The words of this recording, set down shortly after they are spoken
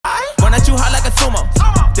a sumo.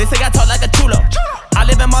 They say I talk like a chulo. I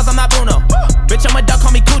live in Mars, I'm not Bruno. Bitch, I'm a duck,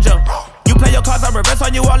 call me Cujo. You play your cards, I reverse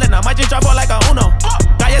on you all, and I might just drop all like a Uno.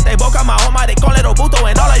 Cállate boca, my home, they call it Obuto,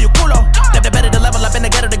 and all of you culo. Never better to level up in the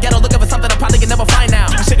ghetto, looking for something I probably can never find now.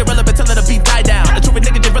 Shit get relevant till the beat die down. The truth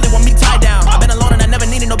nigga just really want me tied down. I've been alone and I never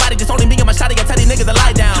needed nobody, just only me and my shawty. I tell these niggas to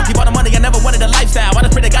lie down. Keep all the money, I never wanted a lifestyle. I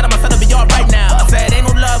just pray to God my son will be all right now. I said ain't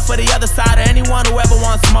no love for the other side or anyone who ever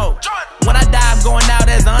wants smoke. When I die, I'm going out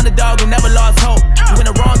as the underdog who never lost hope. You in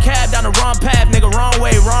the wrong cab, down the wrong path, nigga, wrong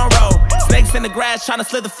way, wrong road. Snakes in the grass, trying to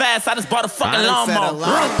slither fast. I just bought a fucking lawnmower. I said a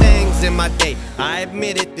lot of things in my day. I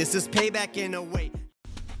admit it, this is payback in a way.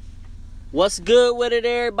 What's good with it,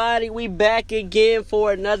 everybody? We back again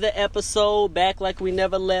for another episode. Back like we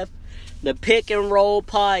never left. The Pick and Roll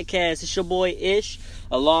Podcast. It's your boy Ish,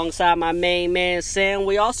 alongside my main man Sam.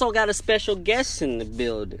 We also got a special guest in the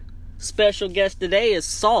building. Special guest today is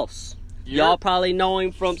Soss. Y'all probably know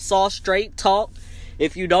him from Soss Straight Talk.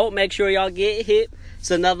 If you don't, make sure y'all get hit. It's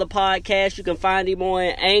another podcast. You can find him on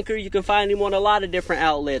Anchor. You can find him on a lot of different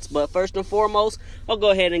outlets. But first and foremost, I'll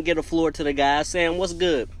go ahead and get a floor to the guys. Sam, what's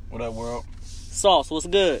good? What up, world? Soss, what's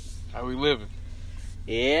good? How we living?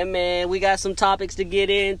 Yeah, man. We got some topics to get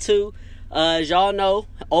into. As y'all know,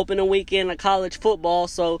 opening weekend of college football.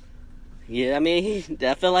 So, yeah, I mean,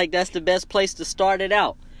 I feel like that's the best place to start it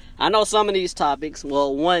out. I know some of these topics,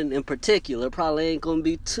 well, one in particular, probably ain't going to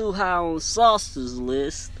be too high on Sauce's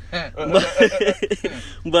list. but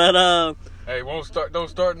hey, don't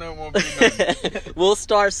start nothing, won't be nothing. We'll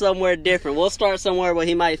start somewhere different. We'll start somewhere where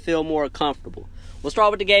he might feel more comfortable. We'll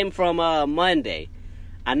start with the game from Monday.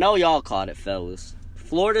 I know y'all caught it, fellas.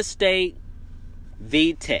 Florida State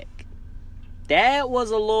v. Tech. That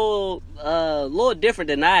was a little different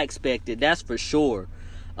than I expected, that's for sure.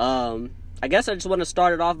 I guess I just want to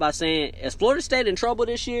start it off by saying, is Florida State in trouble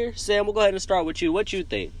this year? Sam, we'll go ahead and start with you. What you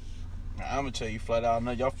think? I'm going to tell you flat out, I know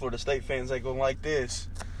y'all Florida State fans ain't going to like this,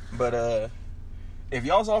 but if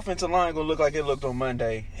y'all's offensive line going to look like it looked on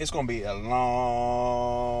Monday, it's going to be a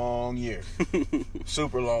long year.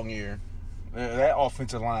 Super long year. That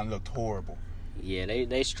offensive line looked horrible. Yeah,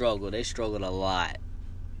 they struggled. They struggled a lot.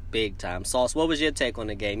 Big time. Sauce, what was your take on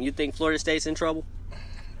the game? You think Florida State's in trouble?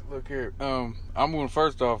 Look here, I'm going to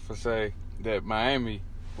first off to say that Miami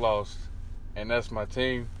lost, and that's my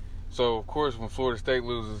team. So, of course, when Florida State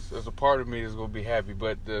loses, there's a part of me that's going to be happy.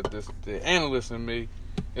 But the analyst in me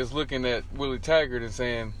is looking at Willie Taggart and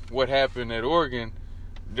saying, what happened at Oregon?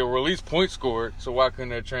 There were at least points scored, so why couldn't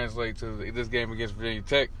that translate to this game against Virginia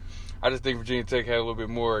Tech? I just think Virginia Tech had a little bit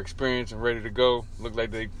more experience and ready to go. Looked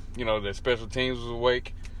like their special teams was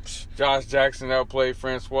awake. Josh Jackson outplayed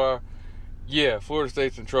Francois. Yeah, Florida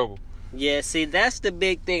State's in trouble. Yeah, see, that's the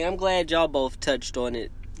big thing. I'm glad y'all both touched on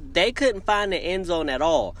it. They couldn't find the end zone at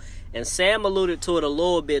all. And Sam alluded to it a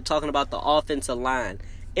little bit, talking about the offensive line.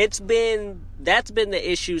 That's been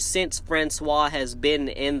the issue since Francois has been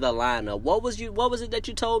in the lineup. What was it that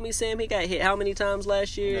you told me, Sam? He got hit how many times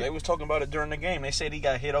last year? Yeah, they was talking about it during the game. They said he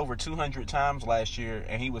got hit over 200 times last year,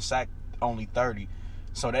 and he was sacked only 30.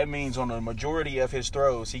 So that means on the majority of his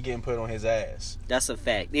throws, he getting put on his ass. That's a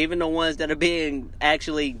fact. Even the ones that are being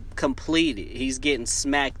actually completed, he's getting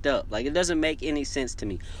smacked up. Like, it doesn't make any sense to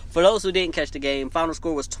me. For those who didn't catch the game, final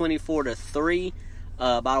score was 24-3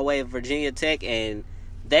 by the way of Virginia Tech, and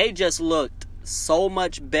they just looked so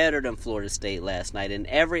much better than Florida State last night in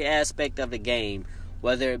every aspect of the game.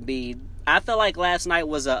 Whether it be, I feel like last night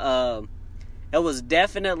was it was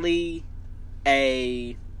definitely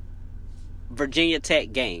a Virginia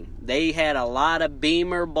Tech game. They had a lot of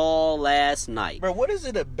Beamer ball last night. Bro, what is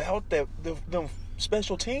it about them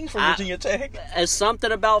special teams from Virginia Tech? It's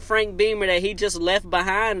something about Frank Beamer that he just left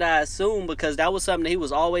behind, I assume, because that was something that he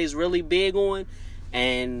was always really big on.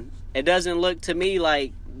 And it doesn't look to me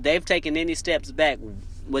like they've taken any steps back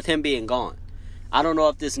with him being gone. I don't know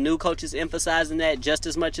if this new coach is emphasizing that just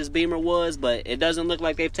as much as Beamer was, but it doesn't look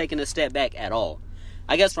like they've taken a step back at all.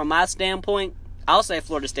 I guess from my standpoint, I'll say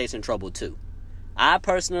Florida State's in trouble too. I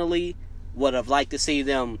personally would have liked to see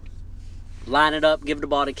them line it up, give the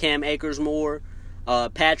ball to Cam Akers more.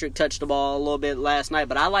 Patrick touched the ball a little bit last night,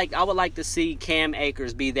 but I would like to see Cam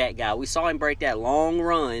Akers be that guy. We saw him break that long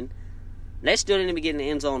run. They still didn't even get in the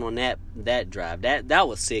end zone on that drive. That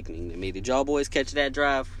was sickening to me. Did y'all boys catch that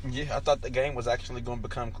drive? Yeah, I thought the game was actually going to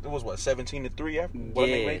become, it was 17-3 after when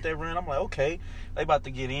they made that run. I'm like, okay, they about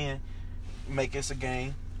to get in, make this a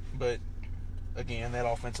game, but again, that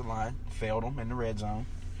offensive line failed them in the red zone,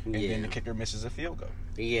 and then the kicker misses a field goal.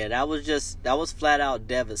 Yeah, that was flat out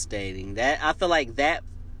devastating. I feel like that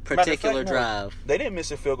particular drive. They didn't miss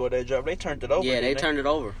a field goal that drive. They turned it over. Yeah, they turned it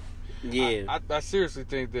over. Yeah. I seriously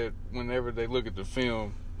think that whenever they look at the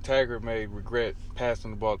film, Taggart may regret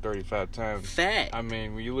passing the ball 35 times. Fact. I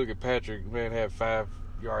mean, when you look at Patrick, man had 5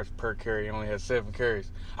 yards per carry. He only had 7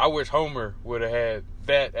 carries. I wish Homer would have had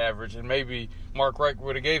that average, and maybe Mark Reich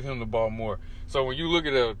would have gave him the ball more. So when you look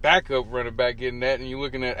at a backup running back getting that, and you're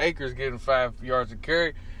looking at Akers getting 5 yards a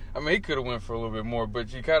carry, I mean, he could have went for a little bit more,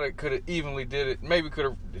 but you kind of could have evenly did it. Maybe could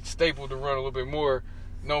have stapled the run a little bit more,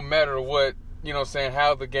 no matter what, you know what I'm saying,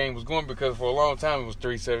 how the game was going, because for a long time it was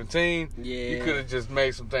 3-17. Yeah. You could have just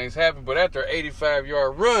made some things happen, but after an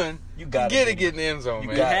 85-yard run, you got to get in the end zone,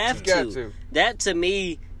 man. You have to. That, to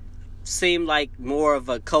me, seemed like more of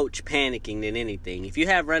a coach panicking than anything. If you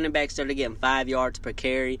have running backs that are getting 5 yards per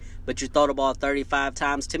carry, but you throw the ball 35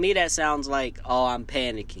 times, to me that sounds like, oh, I'm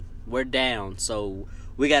panicking. We're down, so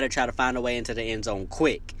we got to try to find a way into the end zone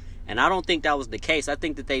quick. And I don't think that was the case. I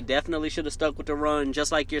think that they definitely should have stuck with the run,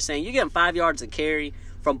 just like you're saying. You're getting 5 yards a carry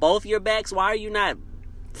from both your backs. Why are you not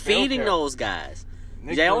feeding those guys?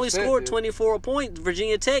 They only scored 24 points.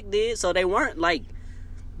 Virginia Tech did, so they weren't, like,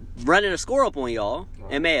 running a score up on y'all.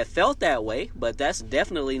 Right. It may have felt that way, but that's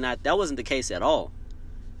definitely not, that wasn't the case at all.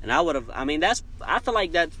 And I feel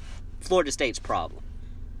like that's Florida State's problem.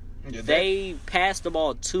 Yeah, they passed the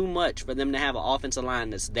ball too much for them to have an offensive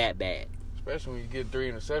line that's that bad. Especially when you get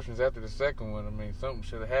 3 interceptions after the second one. I mean, something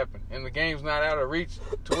should have happened. And the game's not out of reach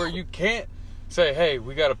to where you can't say, hey,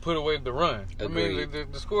 we got to put away the run. Agreed. I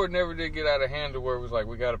mean, the score never did get out of hand to where it was like,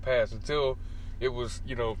 we got to pass, until it was,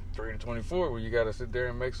 3-24, where you got to sit there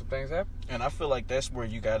and make some things happen. And I feel like that's where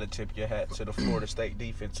you got to tip your hat to the Florida State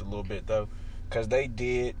defense a little bit, though, because they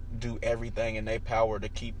did do everything in their power to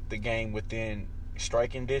keep the game within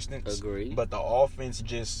striking distance. Agreed. But the offense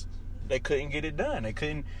just, they couldn't get it done.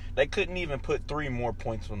 They couldn't even put 3 more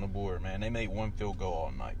points on the board, man. They made 1 field goal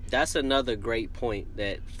all night. That's another great point,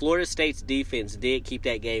 that Florida State's defense did keep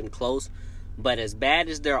that game close, but as bad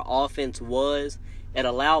as their offense was, it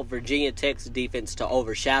allowed Virginia Tech's defense to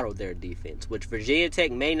overshadow their defense, which Virginia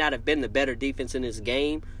Tech may not have been the better defense in this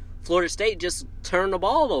game. Florida State just turned the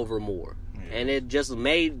ball over more, and it just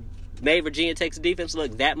made Virginia Tech's defense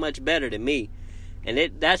look that much better to me. And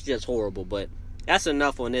that's just horrible, but that's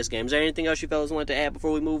enough on this game. Is there anything else you fellas want to add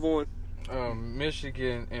before we move on?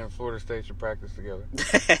 Michigan and Florida State should practice together.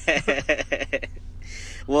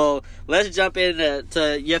 Well, let's jump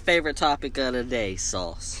into your favorite topic of the day,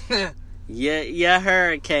 Soss. Your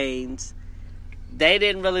Hurricanes. They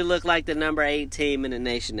didn't really look like the number 8 team in the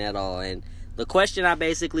nation at all. And the question I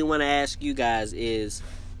basically want to ask you guys is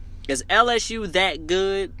LSU that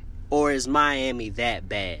good, or is Miami that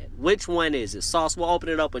bad? Which one is it? Soss, we'll open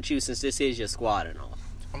it up with you since this is your squad and all.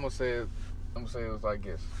 I'm gonna say it was like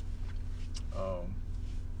this.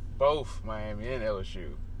 Both Miami and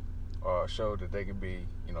LSU showed that they can be,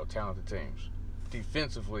 talented teams.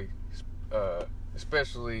 Defensively,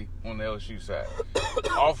 especially on the LSU side.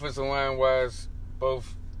 Offensive line wise,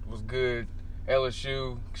 both was good.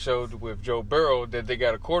 LSU showed with Joe Burrow that they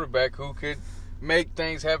got a quarterback who could make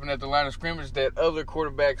things happen at the line of scrimmage that other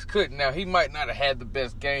quarterbacks couldn't. Now, he might not have had the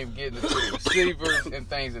best game getting it to the receivers and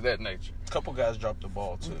things of that nature. A couple guys dropped the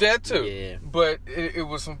ball, too. That, too. Yeah. But it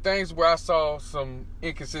was some things where I saw some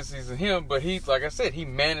inconsistencies in him, but he, like I said, he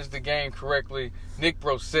managed the game correctly. Nick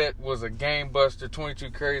Brissett was a game buster, 22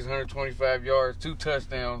 carries, 125 yards, 2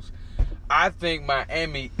 touchdowns. I think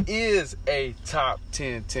Miami is a top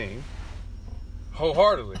 10 team,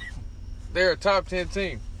 wholeheartedly. They're a top 10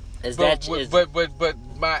 team. But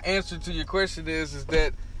my answer to your question is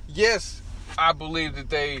that yes, I believe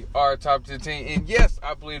that they are a top 10 team, and yes,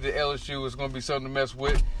 I believe that LSU is going to be something to mess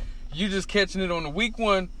with. You just catching it on the week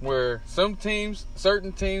one, where certain teams,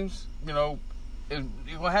 you're going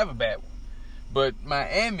to have a bad one. But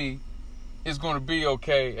Miami is going to be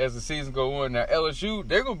okay as the season goes on. Now LSU,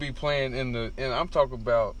 they're going to be playing and I'm talking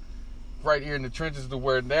about right here in the trenches, to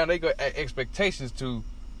where now they got expectations to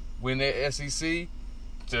win their SEC.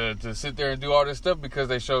 To sit there and do all this stuff because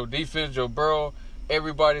they showed defense, Joe Burrow,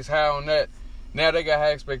 everybody's high on that. Now they got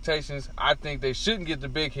high expectations. I think they shouldn't get the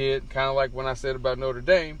big hit, kind of like when I said about Notre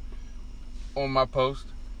Dame on my post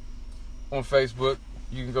on Facebook.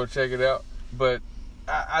 You can go check it out. But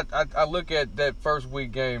I look at that first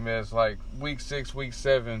week game as like week 6, week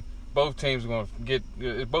 7. Both teams are going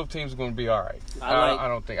to be all right. I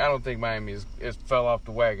don't think Miami is fell off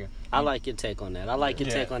the wagon. I like your take on that. I like your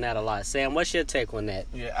take on that a lot. Sam, what's your take on that?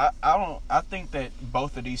 Yeah, I think that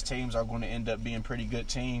both of these teams are going to end up being pretty good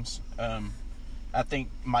teams. I think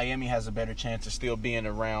Miami has a better chance of still being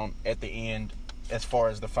around at the end as far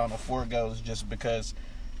as the Final Four goes, just because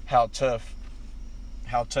how tough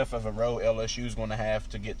of a road LSU is going to have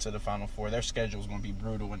to get to the Final Four. Their schedule is going to be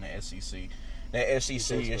brutal in the SEC. The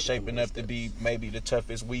SEC is shaping up to be maybe the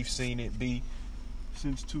toughest we've seen it be.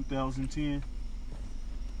 since 2010.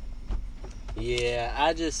 Yeah,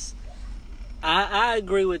 I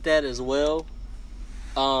agree with that as well.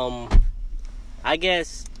 I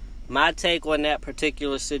guess my take on that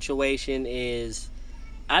particular situation is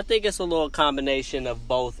I think it's a little combination of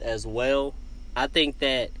both as well. I think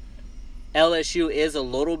that LSU is a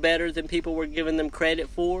little better than people were giving them credit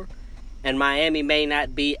for, and Miami may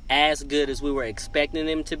not be as good as we were expecting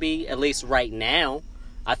them to be, at least right now.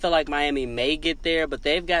 I feel like Miami may get there, but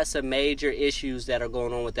they've got some major issues that are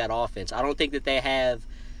going on with that offense. I don't think that they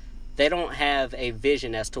don't have a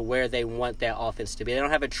vision as to where they want that offense to be. They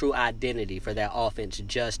don't have a true identity for that offense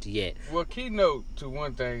just yet. Well, keynote to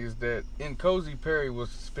one thing is that N'Kosi Perry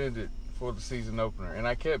was suspended for the season opener, and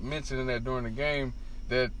I kept mentioning that during the game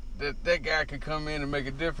that guy could come in and make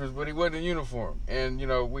a difference, but he wasn't in uniform. And,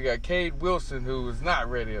 we got Cade Wilson, who is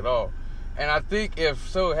not ready at all. And I think if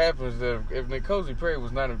so happens that if N'Kosi Perry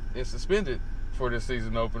was not suspended for this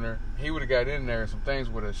season opener, he would have got in there and some things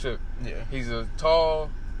would have shook. Yeah. He's a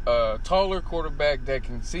taller quarterback that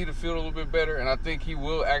can see the field a little bit better, and I think he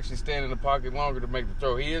will actually stand in the pocket longer to make the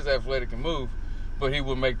throw. He is athletic and move, but he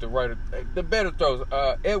will make the better throws.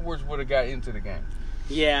 Edwards would have got into the game.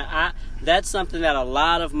 Yeah, that's something that a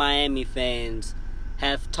lot of Miami fans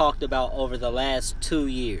have talked about over the last 2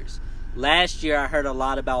 years. Last year, I heard a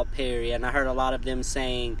lot about Perry, and I heard a lot of them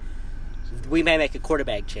saying, we may make a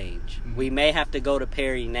quarterback change. We may have to go to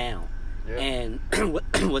Perry now. Yeah. And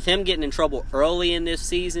with him getting in trouble early in this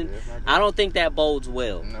season, I don't think that bodes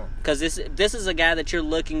well. No. Because this is a guy that you're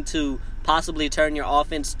looking to possibly turn your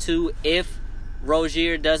offense to if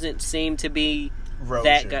Rozier doesn't seem to be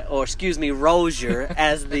that guy, or Rozier,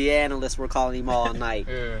 as the analysts were calling him all night.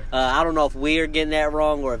 Yeah. I don't know if we're getting that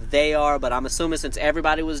wrong or if they are, but I'm assuming since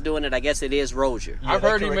everybody was doing it, I guess it is Rozier. Yeah, I've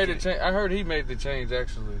heard he made a change. I heard he made the change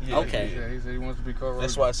actually. Yeah. Okay. He said he wants to be called Rozier.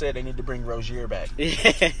 That's why I said they need to bring Rozier back.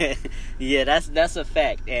 Yeah, that's a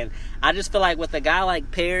fact. And I just feel like with a guy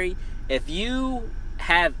like Perry, if you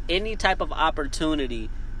have any type of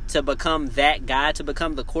opportunity to become that guy, to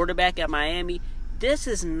become the quarterback at Miami, this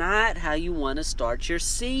is not how you want to start your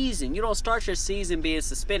season. You don't start your season being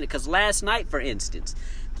suspended. Because last night, for instance,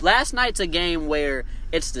 last night's a game where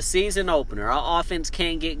it's the season opener. Our offense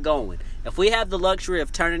can't get going. If we have the luxury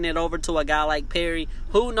of turning it over to a guy like Perry,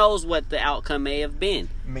 who knows what the outcome may have been.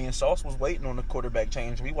 Me and Soss was waiting on the quarterback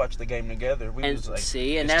change. We watched the game together.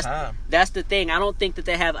 That's the thing. I don't think that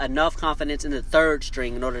they have enough confidence in the third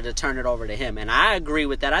string in order to turn it over to him. And I agree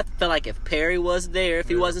with that. I feel like if Perry was there, if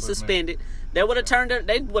he wasn't suspended, they would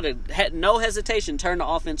have had no hesitation turned the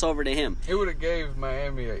offense over to him. It would have gave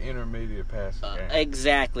Miami an intermediate passing game.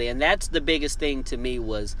 Exactly. And that's the biggest thing to me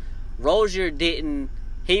was Rozier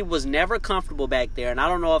he was never comfortable back there. And I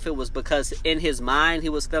don't know if it was because in his mind he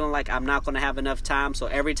was feeling like I'm not going to have enough time. So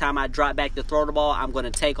every time I drop back to throw the ball, I'm going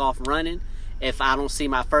to take off running if I don't see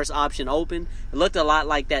my first option open. It looked a lot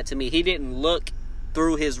like that to me. He didn't look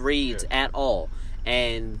through his reads at all.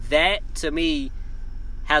 And that, to me,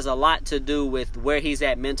 has a lot to do with where he's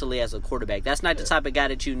at mentally as a quarterback. That's not the type of guy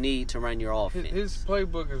that you need to run your offense. His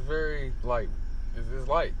playbook is very light. It's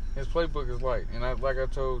light. His playbook is light. And like I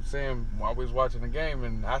told Sam while we was watching the game,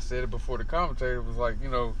 and I said it before the commentator, was like,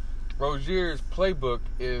 Rozier's playbook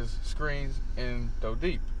is screens and throw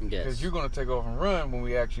deep. Because you're going to take off and run when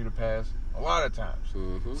we ask you to pass a lot of times.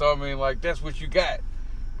 Mm-hmm. So, that's what you got.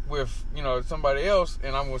 With, somebody else,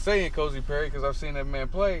 and I'm going to say N'Kosi Perry because I've seen that man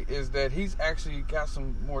play, is that he's actually got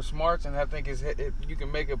some more smarts, and I think you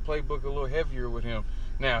can make a playbook a little heavier with him.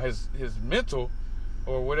 Now, his mental,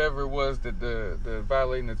 or whatever it was that the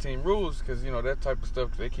violating the team rules, because, that type of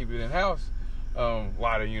stuff, they keep it in-house, a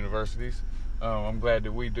lot of universities. I'm glad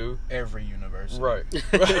that we do. Every university. Right.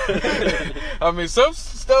 Some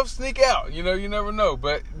stuff sneak out. You never know.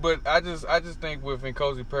 But I just think with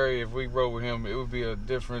N'Kosi Perry, if we roll with him, it would be a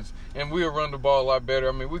difference. And we'll run the ball a lot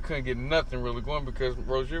better. We couldn't get nothing really going because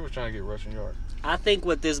Rozier was trying to get rushing yards. I think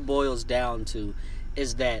what this boils down to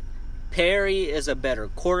is that Perry is a better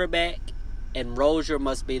quarterback and Rozier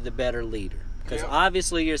must be the better leader. Because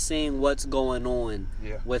obviously you're seeing what's going on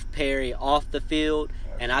with Perry off the field.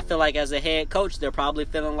 And I feel like as a head coach, they're probably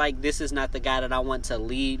feeling like this is not the guy that I want to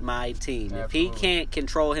lead my team. Absolutely. If he can't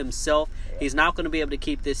control himself, he's not going to be able to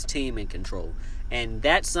keep this team in control. And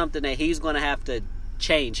that's something that he's going to have to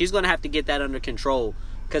change. He's going to have to get that under control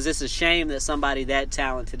because it's a shame that somebody that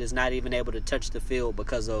talented is not even able to touch the field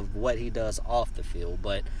because of what he does off the field.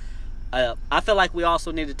 But I feel like we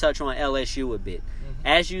also need to touch on LSU a bit.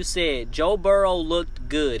 As you said, Joe Burrow looked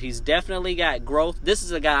good. He's definitely got growth. This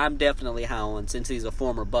is a guy I'm definitely high on since he's a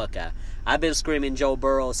former Buckeye. I've been screaming Joe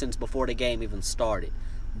Burrow since before the game even started.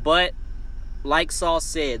 But like Soss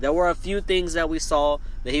said, there were a few things that we saw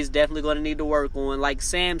that he's definitely going to need to work on. Like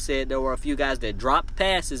Sam said, there were a few guys that dropped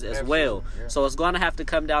passes as well. Yeah. So it's going to have to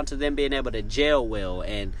come down to them being able to gel well.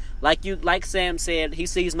 And like Sam said, he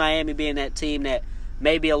sees Miami being that team that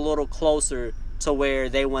may be a little closer to where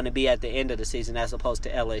they want to be at the end of the season as opposed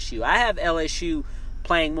to LSU. I have LSU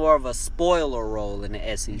playing more of a spoiler role in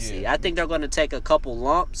the SEC. Yeah. I think they're going to take a couple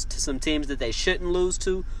lumps to some teams that they shouldn't lose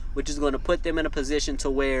to, which is going to put them in a position to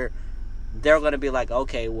where they're going to be like,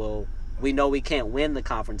 okay, well, we know we can't win the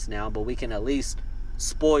conference now, but we can at least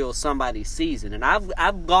spoil somebody's season. And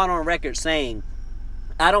I've gone on record saying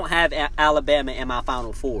I don't have Alabama in my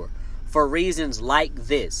Final Four for reasons like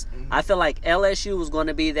this. Mm-hmm. I feel like LSU was going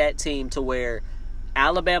to be that team to where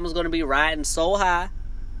Alabama's going to be riding so high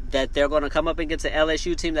that they're going to come up against an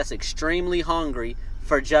LSU team that's extremely hungry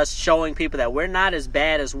for just showing people that we're not as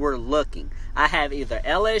bad as we're looking. I have either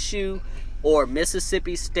LSU or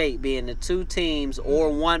Mississippi State being the two teams or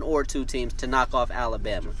one or two teams to knock off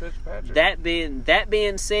Alabama. That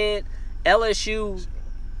being said, LSU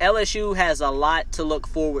has a lot to look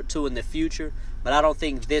forward to in the future, but I don't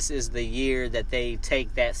think this is the year that they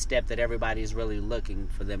take that step that everybody's really looking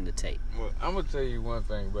for them to take. Well, I'm going to tell you one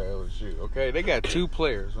thing about LSU, okay? They got two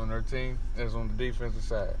players on their team that's on the defensive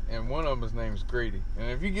side, and one of them, his name is Greedy. And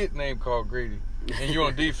if you get a name called Greedy and you're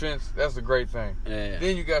on defense, that's a great thing. Yeah.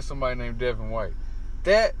 Then you got somebody named Devin White.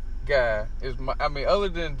 That guy is other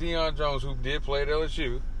than Deion Jones, who did play at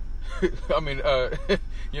LSU,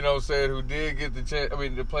 said who did get the chance.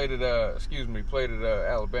 Played at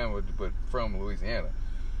Alabama, but from Louisiana.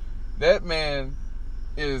 That man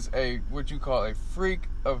is what you call a freak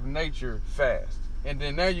of nature fast. And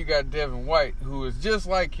then now you got Devin White, who is just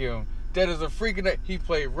like him. That is a freak of nature. He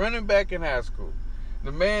played running back in high school.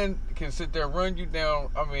 The man can sit there and run you down.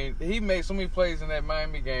 He made so many plays in that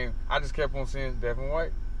Miami game. I just kept on seeing Devin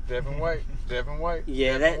White.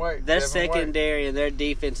 Yeah, their secondary and their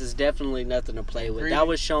defense is definitely nothing to play with. That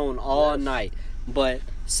was shown all night. But,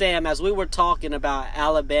 Sam, as we were talking about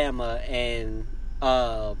Alabama and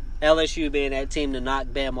LSU being that team to knock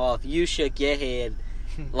Bama off, you shook your head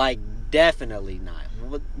like definitely not.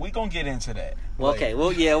 We gonna get into that. Okay,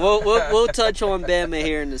 we'll touch on Bama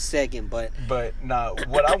here in a second, but nah,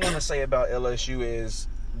 what I want to say about LSU is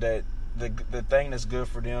that the thing that's good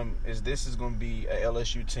for them is this is going to be a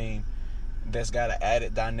LSU team that's got an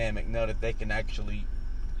added dynamic now that they can actually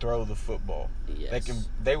throw the football. Yes.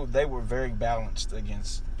 They were very balanced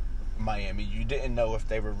against Miami. You didn't know if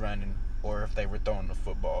they were running or if they were throwing the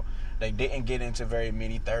football. They didn't get into very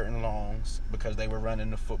many third and longs because they were running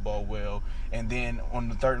the football well. And then on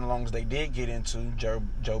the third and longs they did get into, Joe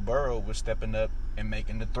Burrow was stepping up and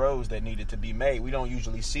making the throws that needed to be made. We don't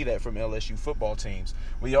usually see that from LSU football teams.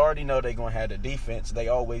 We already know they're going to have the defense. They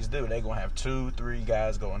always do. They're going to have 2-3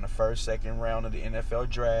 guys go in the first, second round of the NFL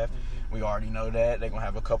draft. Mm-hmm. We already know that. They're going to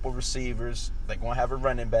have a couple receivers. They're going to have a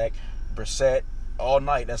running back. Brissett, all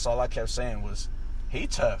night, that's all I kept saying was, he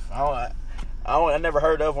tough. I never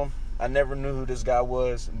heard of him. I never knew who this guy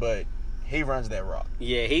was, but he runs that rock.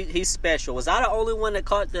 Yeah, he's special. Was I the only one that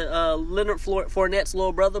caught the Leonard Fournette's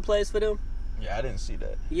little brother plays for them? Yeah, I didn't see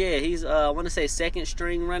that. Yeah, he's, I want to say,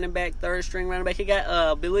 second-string running back, third-string running back. He got,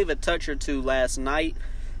 I believe, a touch or two last night.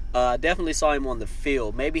 Definitely saw him on the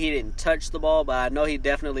field. Maybe he didn't touch the ball, but I know he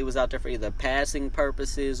definitely was out there for either passing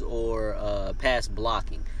purposes or pass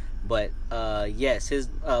blocking. But, yes, his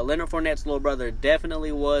Leonard Fournette's little brother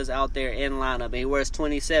definitely was out there in lineup. And he wears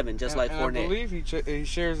 27, just like Fournette. I believe he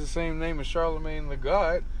shares the same name as Charlemagne the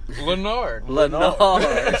God, Leonard.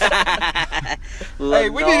 Hey,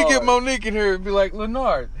 we need to get Monique in here and be like,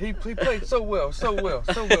 Leonard, he played so well.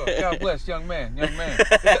 God bless, young man.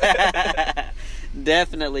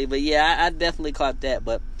 Definitely. But, yeah, I definitely caught that.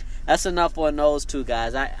 But that's enough on those two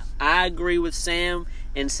guys. I agree with Sam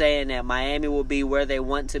in saying that Miami will be where they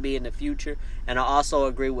want to be in the future. And I also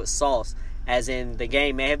agree with Soss, as in the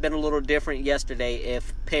game may have been a little different yesterday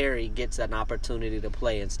if Perry gets an opportunity to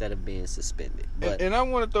play instead of being suspended. But, and I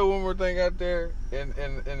want to throw one more thing out there, and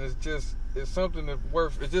it's something that's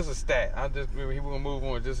it's just a stat. We're going to move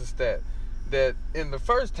on, just a stat. That in the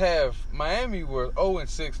first half, Miami was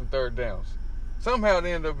 0-6 in third downs. Somehow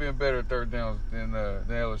they ended up being better at third downs than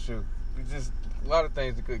LSU. It's just a lot of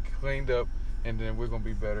things that could cleaned up. And then we're going to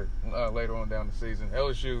be better later on down the season.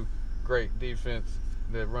 LSU, great defense.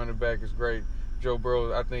 The running back is great. Joe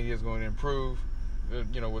Burrow, I think he's going to improve,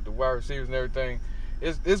 with the wide receivers and everything.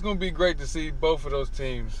 It's going to be great to see both of those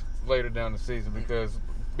teams later down the season, because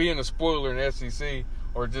being a spoiler in the SEC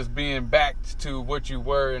or just being back to what you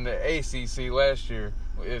were in the ACC last year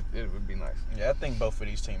it would be nice. Yeah, I think both of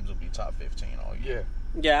these teams will be top 15 all year.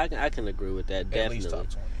 Yeah, I can agree with that. Definitely. At least top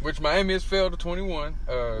 20. Which Miami has failed to 21.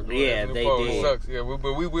 Yeah, they did. It sucks. Yeah,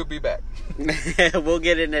 but we will be back. We'll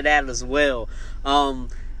get into that as well.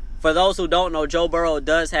 For those who don't know, Joe Burrow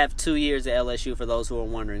does have 2 years at LSU, for those who are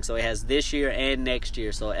wondering. So he has this year and next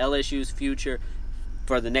year. So LSU's future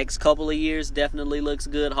for the next couple of years definitely looks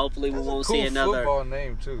good. Hopefully we won't see another football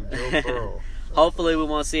name too, Joe Burrow. Hopefully we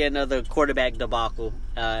won't see another quarterback debacle,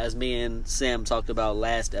 as me and Sam talked about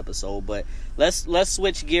last episode. But let's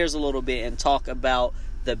switch gears a little bit and talk about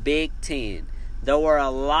the Big Ten. There were a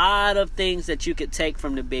lot of things that you could take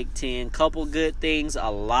from the Big Ten. Couple good things, a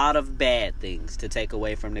lot of bad things to take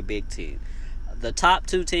away from the Big Ten. The top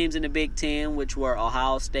 2 teams in the Big Ten, which were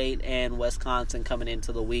Ohio State and Wisconsin coming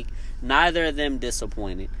into the week, neither of them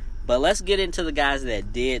disappointed. But let's get into the guys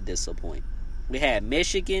that did disappoint. We had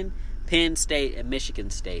Michigan, Penn State, and Michigan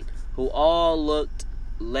State, who all looked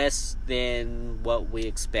less than what we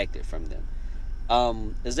expected from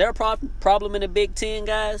them. Is there a problem in the Big Ten,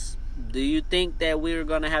 guys? Do you think that we're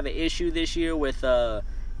going to have an issue this year with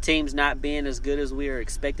teams not being as good as we are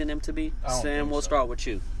expecting them to be? Sam, we'll start with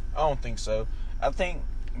you. I don't think so. I think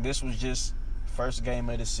this was just first game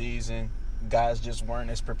of the season. Guys just weren't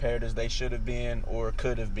as prepared as they should have been or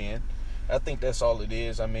could have been. I think that's all it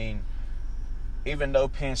is. I mean, even though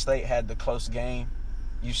Penn State had the close game,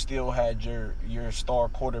 you still had your star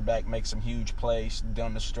quarterback make some huge plays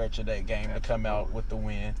down the stretch of that game to come out with the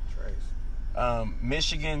win.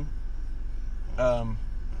 Michigan,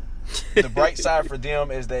 the bright side for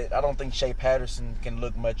them is that I don't think Shea Patterson can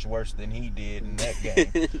look much worse than he did in that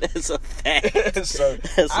game. That's a fact. So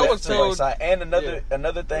I was told. And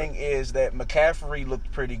another thing is that McCaffrey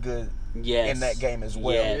looked pretty good in that game as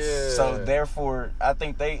well. Yes. Yeah. So therefore, I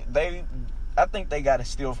think they got to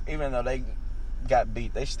still, even though they got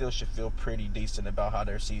beat, they still should feel pretty decent about how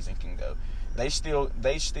their season can go. They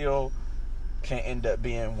still can end up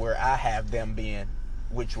being where I have them being,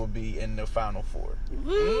 which will be in the Final Four.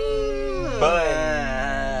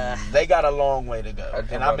 But they got a long way to go,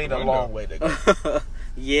 and I mean a long way to go.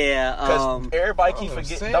 Yeah, because everybody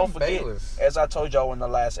don't forget. Bayless. As I told y'all in the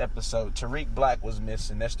last episode, Tariq Black was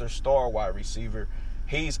missing. That's their star wide receiver.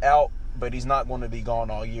 He's out, but he's not going to be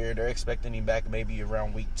gone all year. They're expecting him back maybe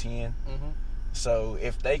around week 10. Mm-hmm. So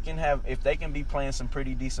if they can be playing some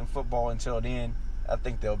pretty decent football until then, I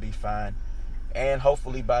think they'll be fine. And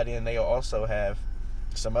hopefully by then they'll also have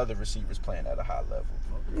some other receivers playing at a high level.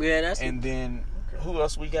 Yeah, and then who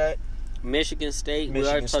else we got? Michigan State. We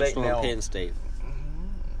already touched on Penn State.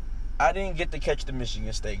 I didn't get to catch the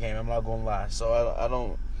Michigan State game. I'm not gonna lie. So I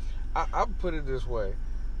don't. I'll put it this way: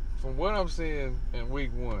 from what I'm seeing in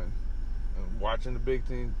Week 1, and watching the Big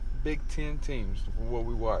Ten teams, from what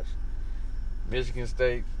we watched, Michigan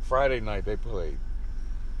State Friday night they played.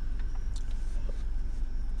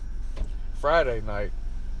 Friday night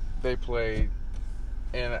they played,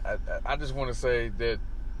 and I just want to say that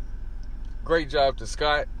great job to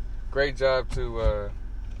Scott, great job to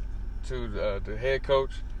the head coach,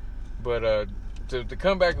 but to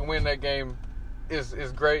come back and win that game is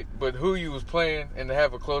great. But who you was playing and to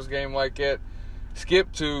have a close game like that,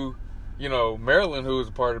 skip to Maryland, who was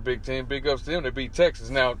a part of the Big Ten. Big ups to them. They beat Texas.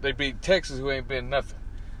 Now they beat Texas, who ain't been nothing.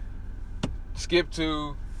 Skip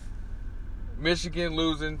to Michigan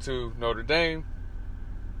losing to Notre Dame.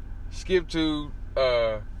 Skip to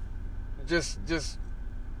just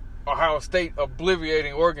Ohio State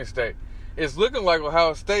obliterating Oregon State. It's looking like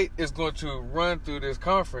Ohio State is going to run through this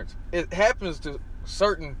conference. It happens to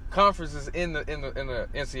certain conferences in the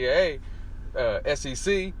NCAA,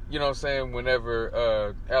 SEC. You know what I'm saying?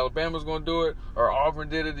 Whenever Alabama's going to do it, or Auburn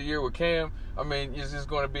did it the year with Cam. I mean, it's just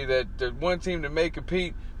going to be that the one team that may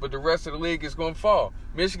compete, but the rest of the league is going to fall.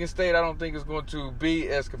 Michigan State, I don't think is going to be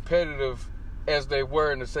as competitive as they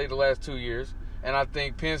were in the last 2 years. And I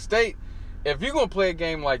think Penn State, if you're going to play a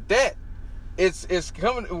game like that, it's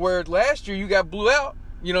coming where last year you got blew out.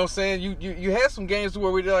 You know what I'm saying? You had some games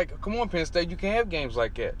where we're like, come on, Penn State, you can't have games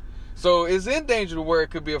like that. So it's in danger to where it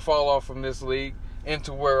could be a fall off from this league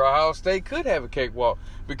into where Ohio State could have a cakewalk.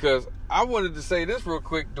 Because I wanted to say this real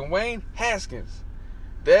quick. Dwayne Haskins,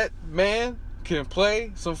 that man can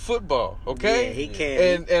play some football, okay? Yeah, he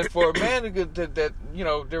can. And for a man that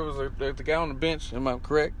there was the guy on the bench, am I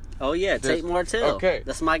correct? Oh, yeah, Tate Martell. Okay.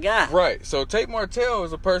 That's my guy. Right. So Tate Martell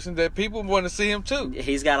is a person that people want to see him too.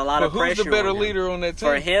 He's got a lot of pressure on him. Who's the better leader on that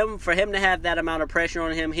team? For him to have that amount of pressure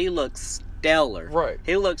on him, he looks stellar. Right.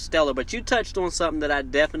 He looks stellar. But you touched on something that I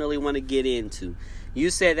definitely want to get into.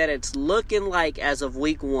 You said that it's looking like, as of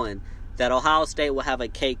week 1, that Ohio State will have a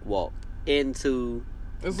cakewalk into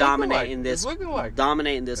dominating this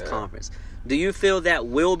Yeah. conference. Do you feel that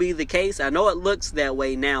will be the case? I know it looks that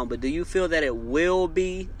way now, but do you feel that it will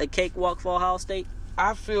be a cakewalk for Ohio State?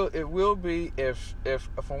 I feel it will be if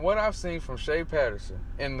from what I've seen from Shea Patterson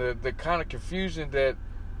and the kind of confusion that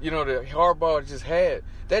that Harbaugh just had,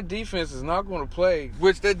 that defense is not going to play.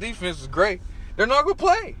 Which that defense is great. They're not going to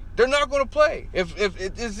play. They're not going to play. If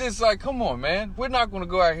it's just like, come on, man, we're not going to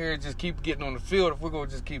go out here and just keep getting on the field if we're going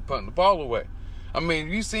to just keep punting the ball away. I mean,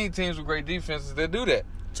 you've seen teams with great defenses that do that.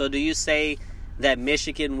 So do you say that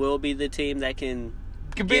Michigan will be the team that can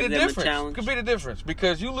Could be give the them a difference. challenge? Could be the difference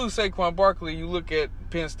because you lose Saquon Barkley, you look at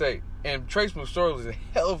Penn State, and Trace McSorley is a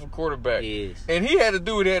hell of a quarterback. He is. And he had to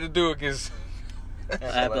do what he had to do against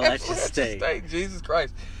Appalachian State. Jesus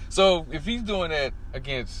Christ. So if he's doing that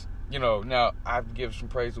against, now I have to give some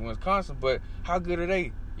praise to Wisconsin, but how good are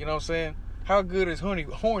they? You know what I'm saying? How good is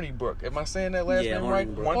Hornibrook? Am I saying that last name right?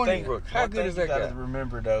 Hornibrook. How good is that guy? One thing you got to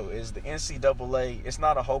remember, though, is the NCAA, it's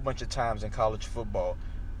not a whole bunch of times in college football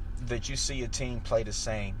that you see a team play the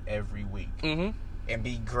same every week and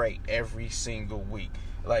be great every single week.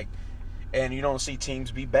 And you don't see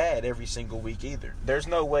teams be bad every single week either. There's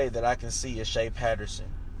no way that I can see a Shea Patterson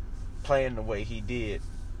playing the way he did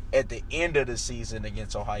at the end of the season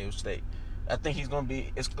against Ohio State. I think it's going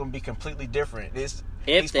to be completely different.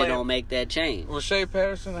 If they don't make that change. Was Shea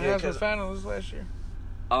Patterson a Heisman finalist last year?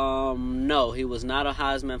 No, he was not a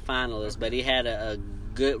Heisman finalist, but he had a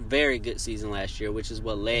very good season last year, which is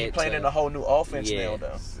what led He's playing in a whole new offense now,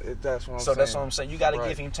 though. That's what I'm saying. So that's what I'm saying. You got to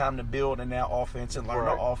give him time to build in that offense and learn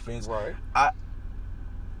the offense. Right.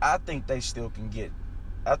 I think they still can be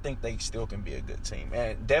a good team,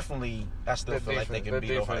 and definitely I still feel like they can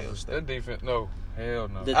beat Ohio State. That defense, no, hell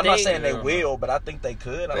no. I'm not saying they will, but I think they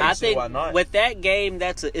could. I think why not. With that game,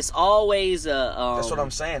 it's always that's what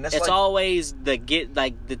I'm saying. It's always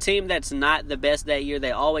the team that's not the best that year.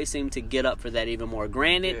 They always seem to get up for that even more.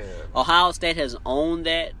 Granted, Ohio State has owned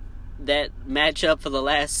that matchup for the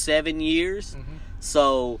last 7 years,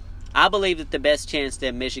 so. I believe that the best chance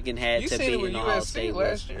that Michigan had to beat in Ohio State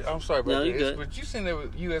last year. I'm sorry about that, but you seen that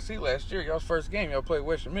with USC last year. Y'all's first game, y'all played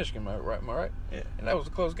Western Michigan, am I right? Yeah. And that was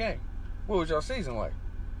a close game. What was y'all season like?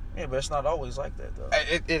 Yeah, but it's not always like that, though.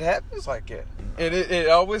 It happens like that. And it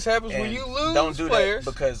always happens when you lose don't do players.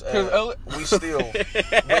 That because we still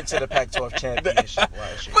went to the Pac-12 championship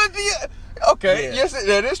last year. But yes,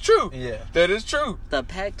 that is true. Yeah. That is true. The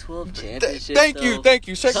Pac-12 championship. Thank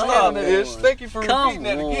you. Shake my hand on this. Thank you for repeating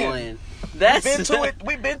that again.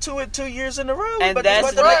 We've been to it 2 years in a row. And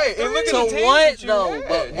that's right. And look at so the teams what that you though?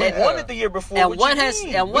 had. We won it the year before. And what what you has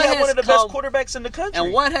mean? and what we had has one of the come, best quarterbacks in the country.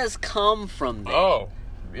 And what has come from that? Oh,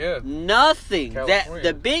 yeah. Nothing. California. That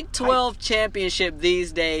the Big 12 championship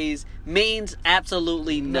these days means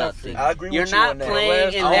absolutely nothing. I agree You're with you not on that.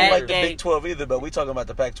 playing in I don't that like game. the Big 12 either, but we talking about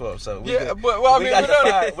the Pac-12, so we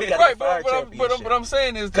but I'm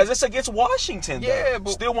saying is because it's against Washington. Yeah,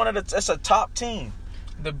 but still it's a top team.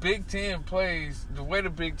 The Big Ten plays the way the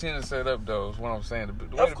Big Ten is set up, though. Is what I'm saying.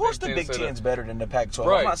 Of course, the Big Ten's better than the Pac-12.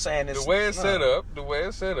 Right. I'm not saying it's the way it's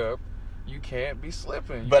set up. You can't be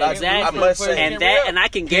slipping. But exactly. I must say, and I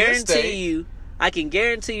can guarantee you.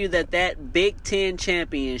 that Big Ten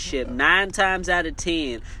championship, 9 times out of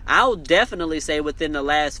 10, I'll definitely say within the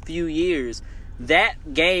last few years,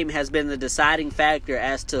 that game has been the deciding factor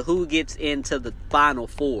as to who gets into the Final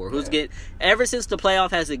Four. Ever since the playoff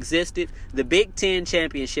has existed, the Big Ten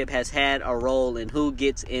championship has had a role in who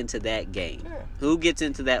gets into that game, who gets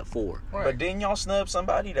into that 4. Right. But didn't y'all snub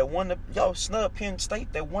somebody that won y'all snub Penn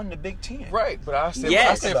State that won the Big Ten? Right, but I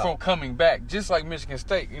said from coming back, just like Michigan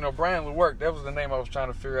State. Brian Lewerke, that was the name I was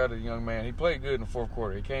trying to figure out as a young man. He played good in the fourth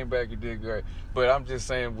quarter. He came back, he did great. But I'm just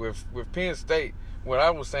saying with Penn State, what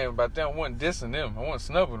I was saying about them, I wasn't dissing them. I wasn't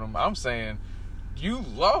snubbing them. I'm saying you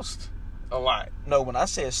lost a lot. No, when I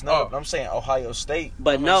said snubbed, I'm saying Ohio State.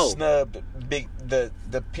 But no, snubbed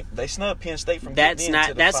they snubbed Penn State from that's getting not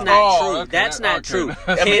into the that's final. not true. Okay, that's not true.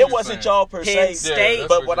 I mean, it wasn't y'all per Penn se, State,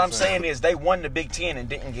 but what I'm saying is they won the Big Ten and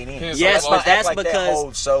didn't get in. Yes, but that's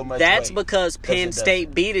because because Penn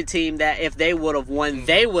State beat a team that if they would have won,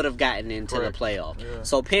 they would have gotten into the playoff. Yeah.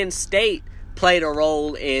 So Penn State played a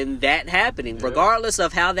role in that happening. Regardless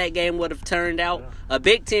of how that game would have turned out, a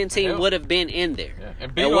Big Ten team would have been in there. Yeah.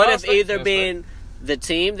 And it would have either been the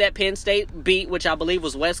team that Penn State beat, which I believe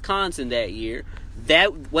was Wisconsin that year,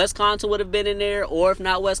 that Wisconsin would have been in there, or if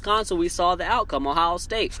not Wisconsin, we saw the outcome, Ohio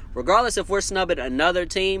State. Regardless if we're snubbing another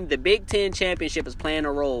team, the Big Ten championship is playing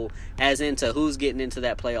a role as into who's getting into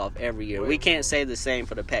that playoff every year. We can't say the same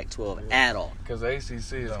for the Pac-12 at all. Because the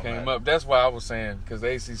ACC has came up. That's why I was saying, because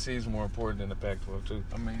the ACC is more important than the Pac-12 too.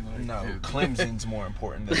 I mean, like, no, Clemson's more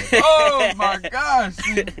important than the oh my gosh!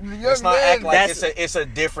 Let's not act like it's a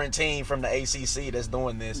different team from the ACC that's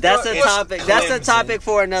doing this. That's a topic. That's a topic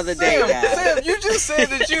for another day, guys. Sam, you just said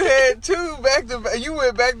that you had two back-to-back. You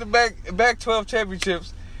went back-to-back Pac-12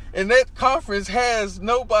 championships, and that conference has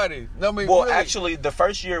nobody. I mean, well, really. actually, the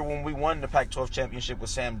first year when we won the Pac-12 championship with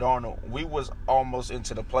Sam Darnold, we was almost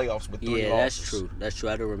into the playoffs with 3 losses. That's true. That's true.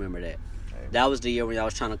 I do remember that. That was the year when I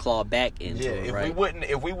was trying to claw back into it, if right?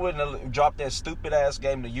 we wouldn't have dropped that stupid ass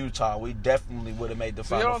game to Utah, we definitely would have made the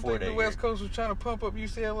Final Four. You don't think the West Coast was trying to pump up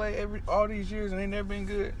UCLA all these years and they never been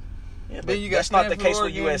good? Yeah, but then you got that's not the Stanford, case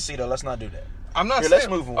Oregon. with USC though. Let's not do that. I'm not saying. Let's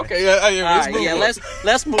move on. Okay,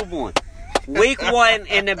 let's move on. Week 1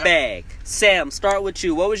 in the bag. Sam, start with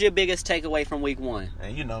you. What was your biggest takeaway from week 1?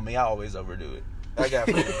 And you know me, I always overdo it. I got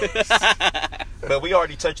but we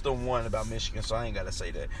already touched on one about Michigan, so I ain't got to say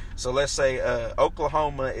that. So let's say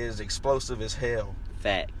Oklahoma is explosive as hell.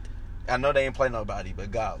 Fact. I know they ain't play nobody,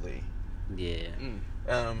 but golly. Yeah.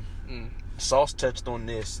 Soss touched on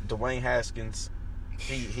this. Dwayne Haskins,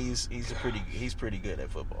 he's pretty good at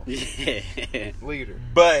football. Yeah. Leader.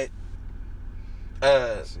 But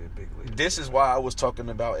this is why I was talking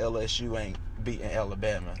about LSU ain't beating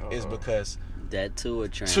Alabama. Is because that Tua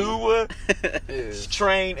train.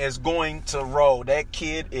 Train is going to roll. That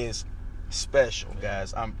kid is special,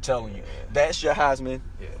 guys. I'm telling you. That's your Heisman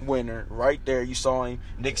winner right there. You saw him.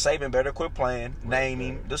 Nick Saban better quit playing. Name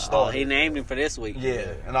him the starter. He named him for this week.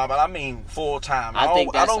 Yeah. And I mean full time. I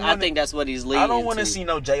think that's what he's leading. I don't want to see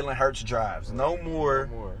no Jalen Hurts drives. No more.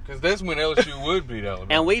 Because that's when LSU would beat Alabama.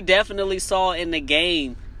 And we definitely saw in the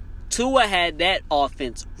game, Tua had that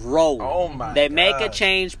offense rolling. Oh my! They make a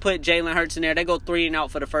change, put Jalen Hurts in there. They go 3 and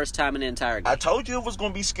out for the first time in the entire game. I told you it was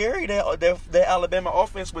going to be scary that Alabama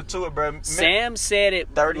offense with Tua, bro. Sam said it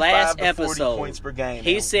 35 last to 40 episode. points per game.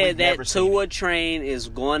 He said that Tua train is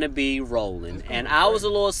going to be rolling, and I was a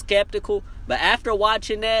little skeptical. But after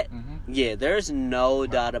watching that, there's no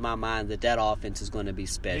doubt in my mind that offense is going to be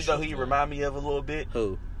special. You know who you remind me of a little bit?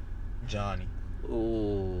 Who? Johnny.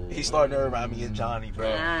 Ooh. He's starting to remind me of Johnny,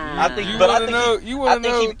 bro. I think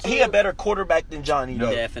he a better quarterback than Johnny, though.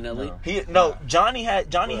 Definitely. Johnny had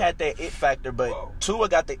that it factor, but Tua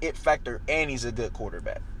got the it factor, and he's a good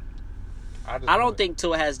quarterback. I don't think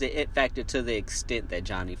Tua has the it factor to the extent that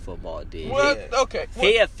Johnny Football did. Well, okay.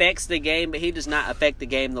 He affects the game, but he does not affect the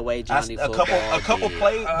game the way Johnny Football did. A couple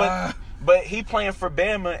plays, but he playing for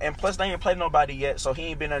Bama, and plus they ain't played nobody yet, so he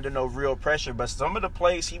ain't been under no real pressure. But some of the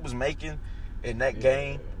plays he was making in that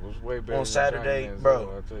game was way better on Saturday, than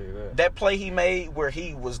bro. I'll tell you that play he made where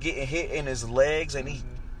he was getting hit in his legs, and he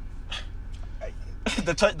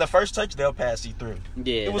the first touchdown pass he threw.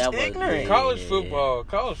 Yeah, it was ignorant. College football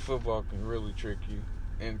can really trick you.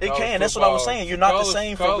 And it can. That's what I was saying. You're not the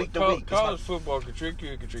same from week to week. College football can trick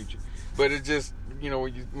you. It can treat you. But it just,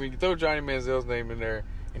 when you throw Johnny Manziel's name in there,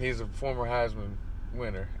 and he's a former Heisman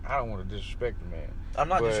winner, I don't want to disrespect the man. I'm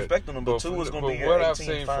not disrespecting him, but Tua's going to be your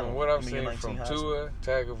 18 final. What I've seen from Tua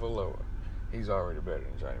Tagovailoa, he's already better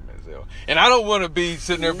than Johnny Manziel. And I don't want to be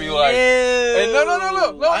sitting there and be like, hey,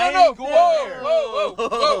 no.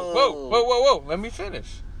 Whoa. Let me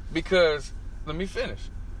finish.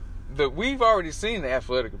 We've already seen the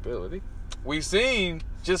athletic ability. We've seen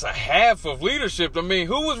just a half of leadership. I mean,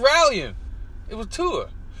 who was rallying? It was Tua.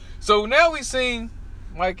 So now we've seen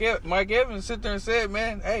Mike Evans sit there and said,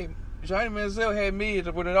 man, hey, Johnny Manziel had me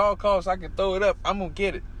when at all costs I can throw it up. I'm going to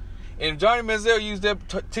get it. And Johnny Manziel used that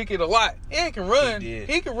ticket a lot. He can run.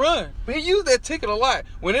 He can run. But he used that ticket a lot.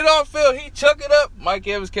 When it all fell, he chuck it up. Mike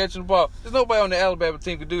Evans catching the ball. There's nobody on the Alabama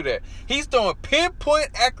team could do that. He's throwing pinpoint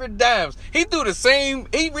accurate dimes. He threw the same.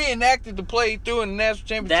 He reenacted the play he threw in the national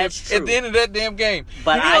championship at the end of that damn game.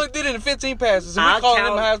 But he only did it in 15 passes. And we called him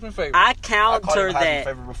a Heisman favorite. I counter that.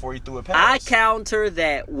 Favorite before he threw a pass. I counter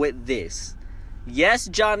that with this. Yes,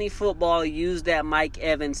 Johnny Football used that Mike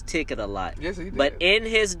Evans ticket a lot. Yes, he did. But in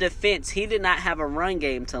his defense, he did not have a run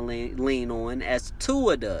game to lean on as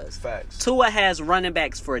Tua does. Facts. Tua has running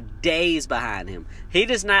backs for days behind him. He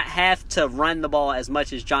does not have to run the ball as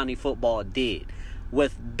much as Johnny Football did.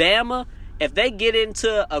 With Bama, if they get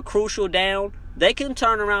into a crucial down, they can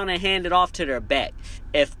turn around and hand it off to their back.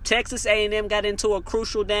 If Texas A&M got into a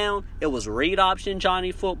crucial down, it was read option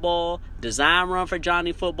Johnny Football, design run for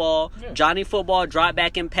Johnny Football, Johnny Football drop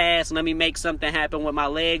back and pass, let me make something happen with my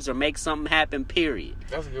legs or make something happen, period.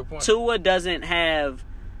 That's a good point. Tua doesn't have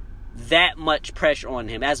that much pressure on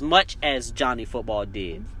him as much as Johnny Football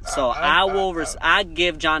did. So I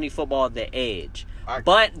give Johnny Football the edge.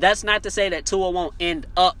 But that's not to say that Tua won't end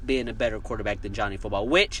up being a better quarterback than Johnny Football,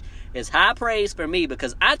 which is high praise for me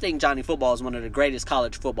because I think Johnny Football is one of the greatest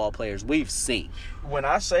college football players we've seen. When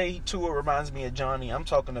I say Tua reminds me of Johnny, I'm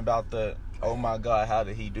talking about the, oh my God, how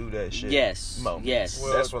did he do that shit? Yes. Moments. Yes.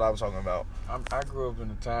 Well, that's what I was talking about. I grew up in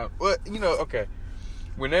the time. Well, okay.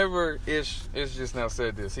 Whenever Ish just now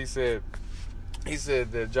said this, he said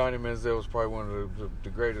that Johnny Manziel was probably one of the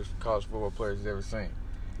greatest college football players he's ever seen.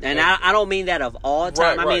 And I don't mean that of all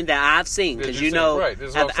time. I mean that I've seen because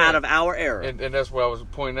out of our era. And that's what I was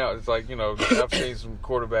pointing out. It's like, I've seen some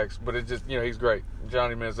quarterbacks, but it's just, he's great.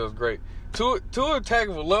 Johnny Manziel's great. To attack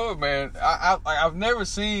of a love, man. I've never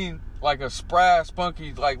seen like a spry,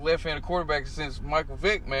 spunky, like left-handed quarterback since Michael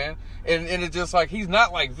Vick, man. And it's just like he's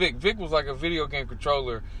not like Vick. Vick was like a video game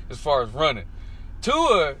controller as far as running.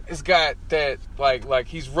 Tua has got that like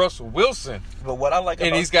he's Russell Wilson. But what I like about,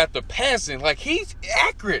 and he's got the passing, like he's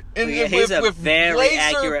accurate. And he's a very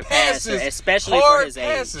accurate passer, especially for his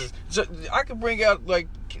age. I could bring out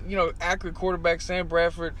accurate quarterbacks. Sam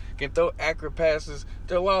Bradford can throw accurate passes.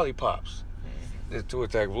 They're lollipops. It's Tua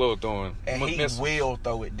Tagovailoa throwing, and he will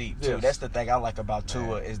throw it deep too. Yes. That's the thing I like about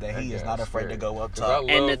Tua is that he is not afraid to go up top.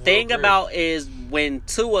 And the thing about is when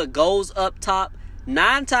Tua goes up top,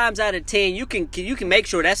 9 times out of 10, you can make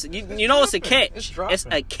sure that's it's a catch. It's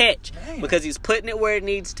a catch because he's putting it where it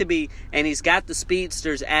needs to be, and he's got the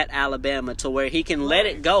speedsters at Alabama to where he can let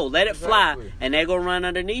it go, let it fly, and they're gonna run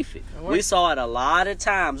underneath it. We saw it a lot of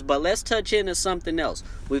times, but let's touch into something else.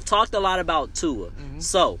 We've talked a lot about Tua,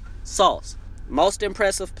 so Soss, most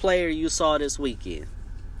impressive player you saw this weekend.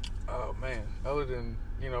 Oh man, other than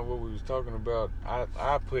what we was talking about,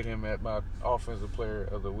 I put him at my offensive player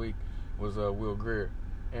of the week. Was Will Grier.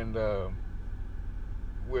 And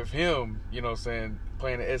with him,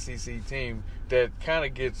 playing an SEC team that kind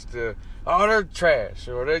of gets the, they're trash,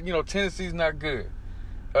 or that, Tennessee's not good.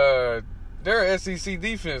 They're an SEC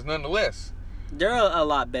defense nonetheless. They're a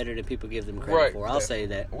lot better than people give them credit for. I'll say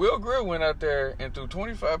that. Will Grier went out there and threw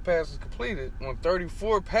 25 passes completed on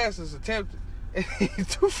 34 passes attempted. He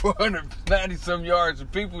threw 490-some yards, and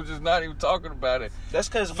people just not even talking about it. That's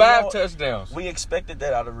because 5 touchdowns. We expected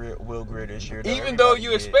that out of Will Grier this year. Even though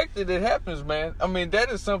you expected it happens, man. I mean, that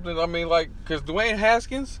is something, because Dwayne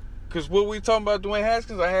Haskins, because what we talking about Dwayne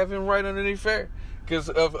Haskins, I have him right underneath there. Because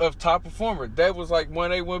of top performer. That was like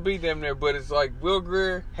 1A, 1B damn near. But it's like Will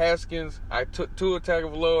Grier, Haskins, I took Tua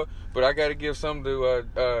Tagovailoa, but I got to give some to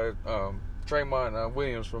Tremont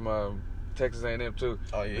Williams from Texas A&M too.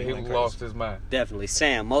 Oh yeah, he lost his mind. Definitely.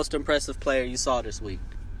 Sam, most impressive player you saw this week?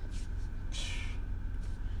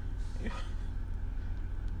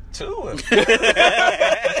 Tua.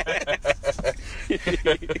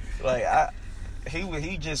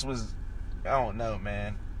 He just was. I don't know,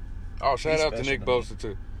 man. Oh, shout out to Nick Bosa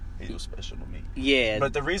too. He was special to me. Yeah.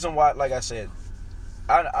 But the reason why, like I said,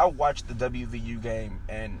 I watched the WVU game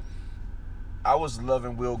and I was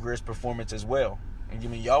loving Will Grier's performance as well. And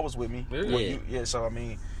y'all was with me. So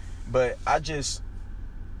but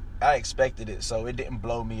I expected it, so it didn't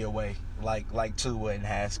blow me away like Tua and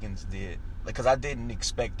Haskins did. Because I didn't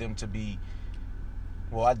expect them to be.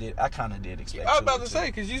 Well, I did. I kind of did expect. I was about to say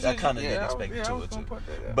because you said I kind of did expect Tua too.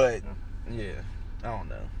 But I don't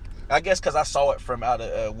know. I guess because I saw it from out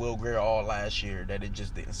of Will Grier all last year that it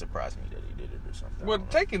just didn't surprise me that he did it or something. Well,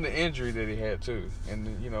 taking the injury that he had too, and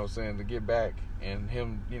saying to get back. And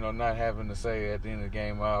him, not having to say at the end of the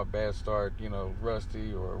game, bad start,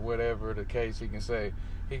 rusty or whatever the case, he can say,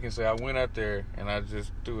 I went out there and I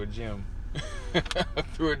just threw a gym.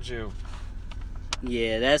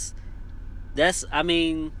 Yeah,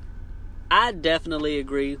 I definitely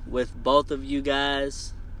agree with both of you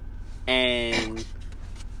guys. And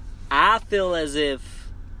I feel as if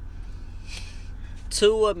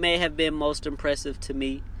Tua may have been most impressive to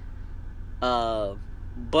me.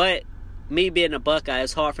 But me being a Buckeye,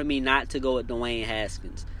 it's hard for me not to go with Dwayne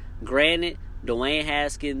Haskins. Granted, Dwayne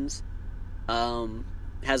Haskins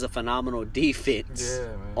has a phenomenal defense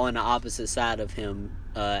on the opposite side of him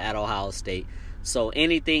at Ohio State. So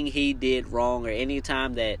anything he did wrong or any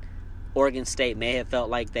time that Oregon State may have felt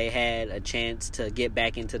like they had a chance to get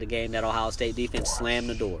back into the game, that Ohio State defense slammed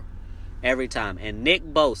the door every time. And Nick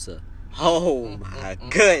Bosa, oh my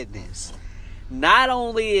goodness. Not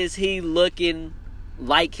only is he looking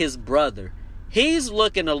like his brother, he's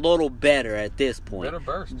looking a little better at this point. Better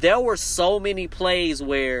burst. There were so many plays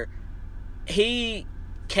where he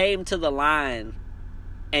came to the line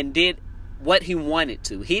and did what he wanted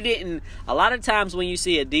to. He didn't. A lot of times when you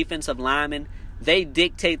see a defensive lineman, they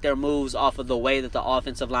dictate their moves off of the way that the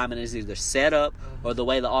offensive lineman is either set up or the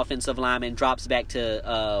way the offensive lineman drops back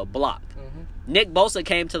to block. Nick Bosa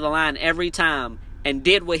came to the line every time and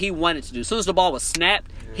did what he wanted to do. As soon as the ball was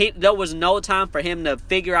snapped, there was no time for him to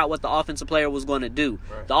figure out what the offensive player was going to do.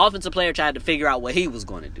 Right. The offensive player tried to figure out what he was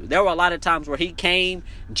going to do. There were a lot of times where he came,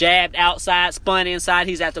 jabbed outside, spun inside,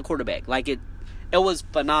 he's at the quarterback. Like, it was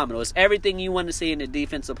phenomenal. It's everything you want to see in a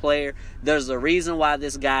defensive player. There's a reason why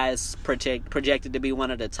this guy is projected to be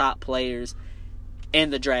one of the top players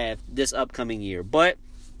in the draft this upcoming year. But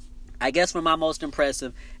I guess for my most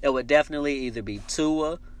impressive, it would definitely either be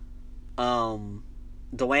Tua,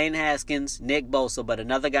 Dwayne Haskins, Nick Bosa, but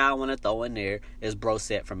another guy I want to throw in there is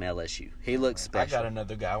Brissett from LSU. He looks special. I got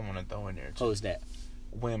another guy I want to throw in there too. Who's that?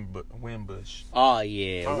 Wimbush. Oh,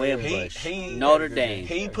 yeah, Wimbush. He Notre Dame.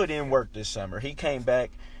 He put in work this summer. He came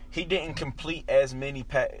back. He didn't complete as many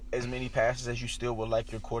passes as you still would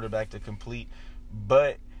like your quarterback to complete,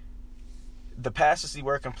 but the passes he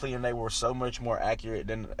were completing, they were so much more accurate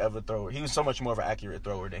than ever thrower. He was so much more of an accurate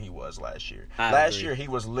thrower than he was last year. Last year, he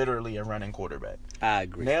was literally a running quarterback. I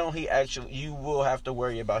agree. Now, you will have to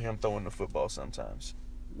worry about him throwing the football sometimes.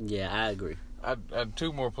 Yeah, I agree. I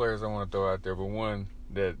two more players I want to throw out there, but one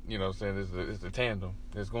that, you know what I'm saying, is the tandem.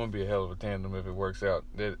 It's going to be a hell of a tandem if it works out.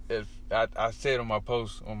 That if I said on my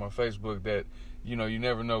post on my Facebook that, you know, you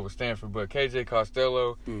never know with Stanford, but KJ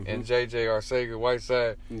Costello and JJ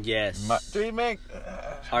Arcega-Whiteside. Yes.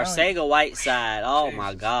 Arcega-Whiteside, oh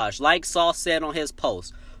my gosh. Like Soss said on his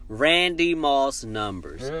post, Randy Moss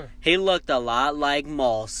numbers. Yeah. He looked a lot like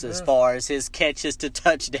Moss as far as his catches to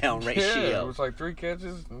touchdown ratio. Yeah, it was like 3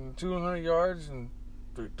 catches, 200 yards, and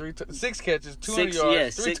 6 catches, 200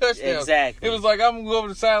 yards, 3 touchdowns. Exactly. It was like, I'm going to go over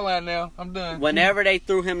the sideline now. I'm done. Whenever they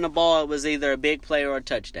threw him the ball, it was either a big play or a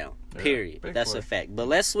touchdown. Period. That's play. a fact. But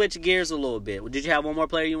let's switch gears a little bit. Did you have one more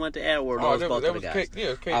player you want to add, or both of the guys?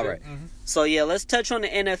 KJ. All right. So, let's touch on the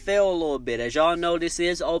NFL a little bit. As y'all know, this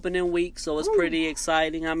is opening week, so it's pretty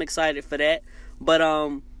exciting. I'm excited for that. But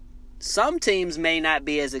some teams may not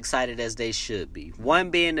be as excited as they should be. One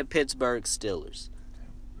being the Pittsburgh Steelers.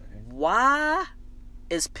 Why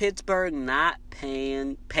is Pittsburgh not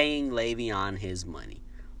paying LeVeon his money?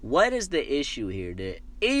 What is the issue here? Do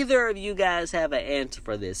either of you guys have an answer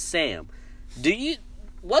for this? Sam,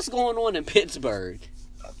 what's going on in Pittsburgh?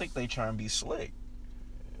 I think they try and be slick.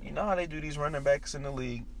 You know how they do these running backs in the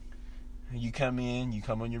league? You come in, you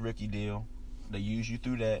come on your rookie deal. They use you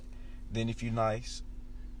through that. Then if you're nice,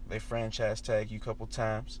 they franchise tag you a couple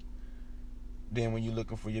times. Then when you're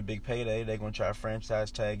looking for your big payday, they're going to try to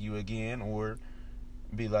franchise tag you again, or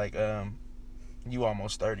be like, you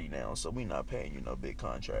almost 30 now, so we not paying you no big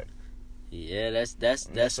contract. Yeah, that's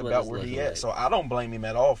what about where he at. Like. So I don't blame him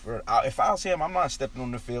at all for. If I was him, I'm not stepping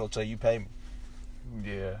on the field till you pay me.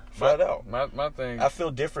 Yeah, flat out. My thing. I feel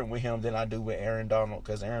different with him than I do with Aaron Donald,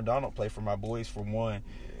 because Aaron Donald played for my boys for one,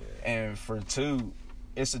 and for two,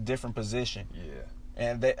 it's a different position. Yeah.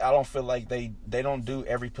 And I don't feel like they don't do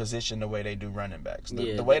every position the way they do running backs.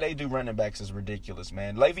 The way they do running backs is ridiculous,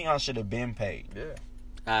 man. LeVeon should have been paid. Yeah.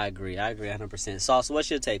 I agree 100%. Sauce, what's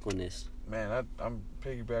your take on this? Man, I'm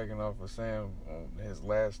piggybacking off of Sam on his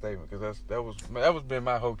last statement, because that was been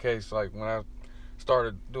my whole case. Like when I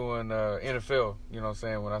started doing NFL, you know what I'm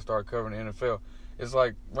saying, when I started covering the NFL, it's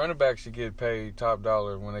like running backs should get paid top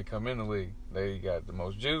dollar when they come in the league. They got the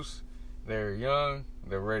most juice, they're young,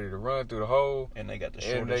 they're ready to run through the hole, and they got the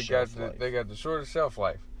shortest shelf life. They got the shortest shelf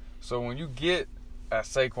life. So when you get a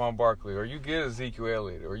Saquon Barkley, or you get Ezekiel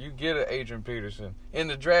Elliott, or you get an Adrian Peterson in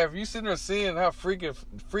the draft, you sitting there seeing how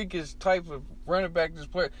freakish type of running back this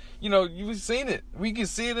player. You know, you've seen it. We can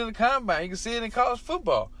see it in the combine. You can see it in college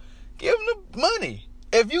football. Give him the money.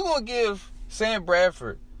 If you're gonna give Sam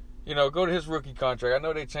Bradford, you know, go to his rookie contract. I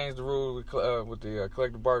know they changed the rule with the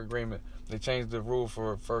collective bargaining agreement. They changed the rule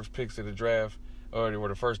for first picks of the draft, or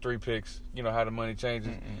the first 3 picks, you know how the money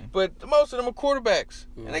changes. But most of them are quarterbacks,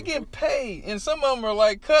 and they get paid. And some of them are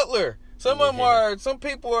like Cutler. Some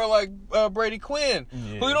people are like Brady Quinn,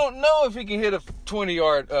 who you don't know if he can hit a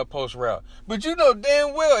 20-yard post route. But you know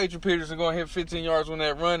damn well Adrian Peterson going to hit 15 yards on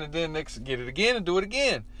that run, and then next get it again and do it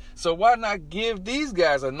again. So why not give these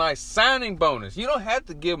guys a nice signing bonus? You don't have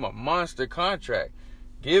to give them a monster contract.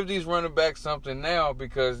 Give these running backs something now,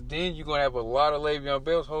 because then you're going to have a lot of Le'Veon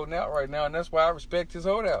Bells holding out right now, and that's why I respect his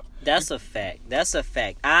holdout. That's a fact.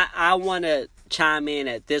 I want to chime in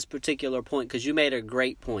at this particular point, because you made a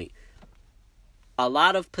great point. a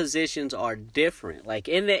lot of positions are different. Like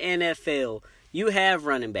in the NFL, you have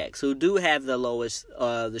running backs who do have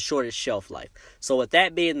the shortest shelf life. So with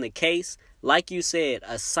that being the case, like you said,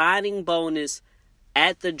 a signing bonus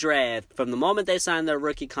at the draft from the moment they sign their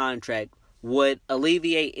rookie contract would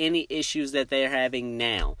alleviate any issues that they're having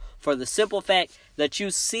now. For the simple fact that you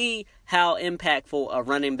see how impactful a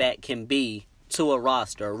running back can be to a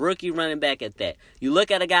roster, a rookie running back at that. You look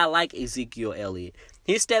at a guy like Ezekiel Elliott.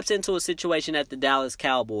 He steps into a situation at the Dallas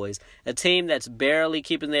Cowboys, a team that's barely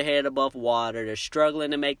keeping their head above water. They're struggling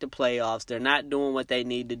to make the playoffs. They're not doing what they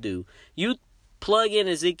need to do. You plug in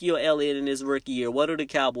Ezekiel Elliott in his rookie year, what do the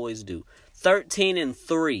Cowboys do?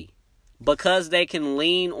 13-3. Because they can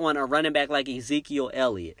lean on a running back like Ezekiel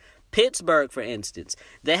Elliott. Pittsburgh, for instance,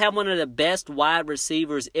 they have one of the best wide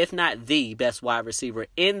receivers, if not the best wide receiver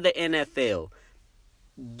in the NFL.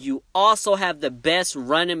 You also have the best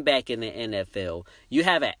running back in the NFL. You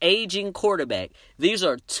have an aging quarterback. These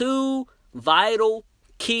are two vital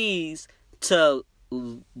keys to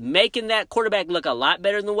making that quarterback look a lot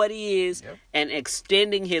better than what he is and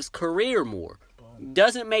extending his career more.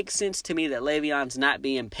 Doesn't make sense to me that LeVeon's not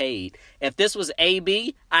being paid. If this was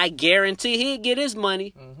AB, I guarantee he'd get his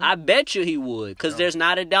money. I bet you he would, because there's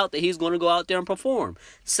not a doubt that he's going to go out there and perform.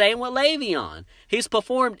 Same with LeVeon. He's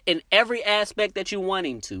performed in every aspect that you want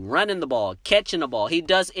him to. Running the ball, catching the ball. He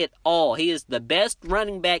does it all. He is the best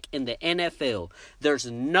running back in the NFL. There's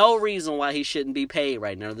no reason why he shouldn't be paid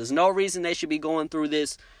right now. There's no reason they should be going through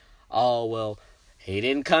this, oh, well, he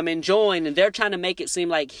didn't come and join, and they're trying to make it seem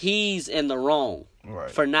like he's in the wrong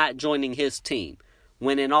for not joining his team,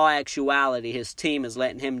 when in all actuality, his team is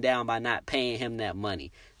letting him down by not paying him that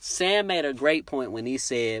money. Sam made a great point when he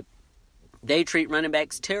said they treat running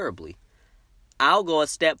backs terribly. I'll go a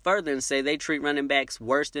step further and say they treat running backs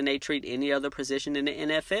worse than they treat any other position in the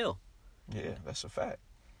NFL. Yeah, that's a fact.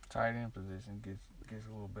 Tight end position gets a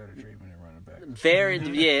little better treatment than running back.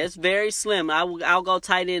 It's very slim. I'll go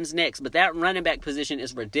tight ends next, but that running back position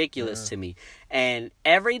is ridiculous to me. And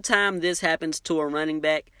every time this happens to a running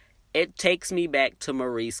back, it takes me back to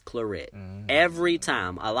Maurice Claret. Every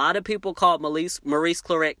time. A lot of people called Maurice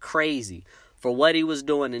Claret crazy for what he was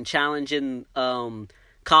doing and challenging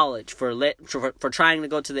college for trying to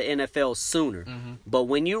go to the NFL sooner. But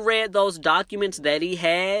when you read those documents that he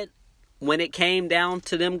had, when it came down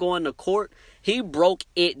to them going to court, he broke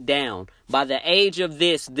it down. By the age of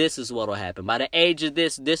this is what will happen. By the age of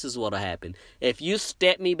this is what will happen. If you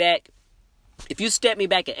step me back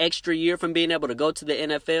an extra year from being able to go to the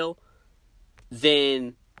NFL,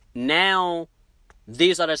 then now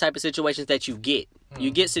these are the type of situations that you get.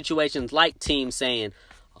 You get situations like teams saying,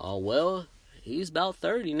 oh, well, he's about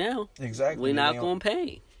 30 now. Exactly. We're not going to pay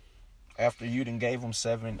him. After you done gave him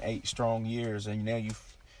 7-8 strong years, and now you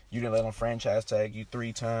didn't let them franchise tag you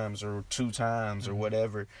 3 times or 2 times or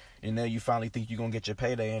whatever, and now you finally think you're going to get your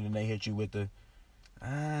payday, and then they hit you with the,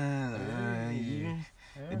 the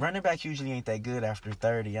running back usually ain't that good after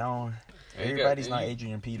 30. Everybody's not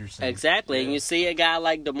Adrian Peterson. Exactly, and you see a guy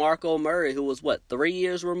like DeMarco Murray, who was, 3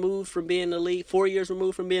 years removed from being the league, 4 years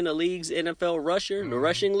removed from being the league's NFL rusher, the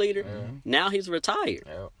rushing leader. Now he's retired.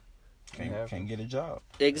 Can't get a job.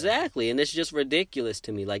 Exactly, and it's just ridiculous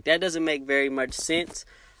to me. Like, that doesn't make very much sense.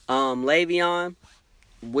 LeVeon,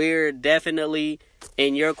 we're definitely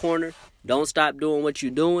in your corner. Don't stop doing what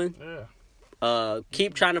you're doing.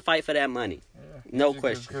 Keep trying to fight for that money. No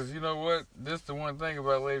question. Because you know what? This the one thing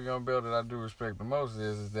about Le'Veon Bell that I do respect the most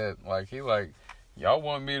is that, y'all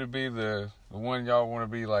want me to be the one y'all want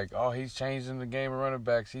to be like, oh, he's changing the game of running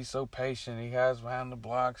backs. He's so patient. He hides behind the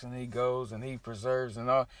blocks, and he goes, and he preserves, and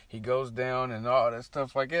all. He goes down, and all that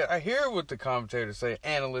stuff like that. I hear what the commentators say,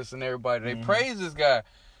 analysts and everybody. They praise this guy.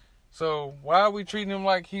 So why are we treating him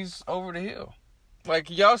like he's over the hill? Like,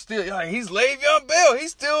 y'all still, he's Le'Veon Bell.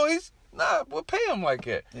 Nah, we'll pay him like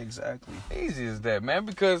that. Exactly. Easy as that, man,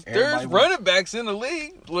 because there's running backs in the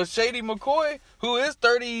league. LaShady McCoy, who is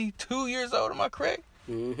 32 years old, am I correct?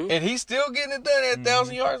 And he's still getting it done at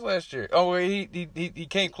 1,000 yards last year. Oh, he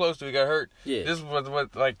came close to it. He got hurt. Yeah. This was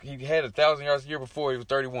he had 1,000 yards the year before. He was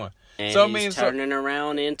 31. And he's turning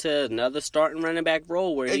around into another starting running back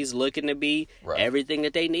role where he's looking to be everything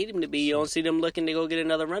that they need him to be. You don't see them looking to go get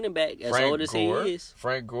another running back as old as he is.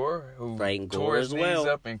 Frank Gore, who tore his knees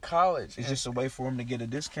up in college. It's just a way for him to get a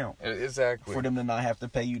discount. Exactly. For them to not have to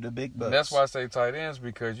pay you the big bucks. And that's why I say tight ends,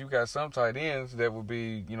 because you got some tight ends that would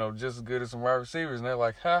be, just as good as some wide receivers, and they're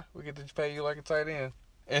like, we get to pay you like a tight end.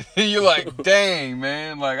 And you're like, dang,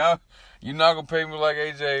 man, you're not gonna pay me like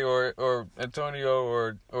AJ or Antonio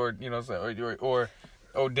or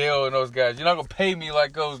Odell and those guys. You're not gonna pay me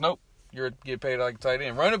like those. Nope, you're get paid like a tight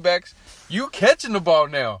end. Running backs, you catching the ball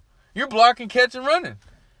now. You're blocking, catching, running.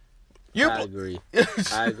 I agree.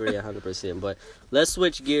 I agree 100%. But let's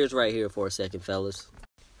switch gears right here for a second, fellas.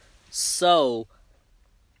 So,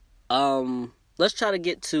 let's try to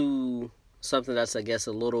get to something that's, I guess,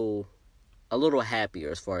 a little happier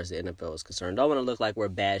as far as the NFL is concerned. Don't want to look like we're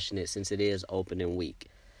bashing it since it is opening week.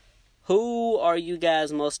 Who are you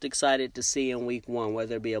guys most excited to see in week 1,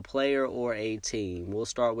 whether it be a player or a team? We'll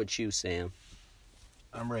start with you, Sam.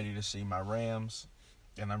 I'm ready to see my Rams,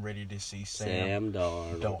 and I'm ready to see Sam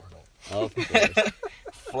Darnold. Of course.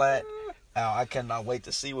 Flat out. I cannot wait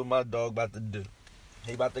to see what my dog about to do.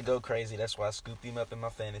 He about to go crazy. That's why I scooped him up in my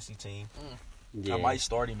fantasy team. Yeah. I might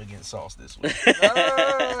start him against Soss this week.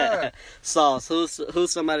 Soss,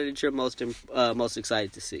 who's somebody that you're most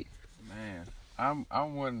excited to see? Man,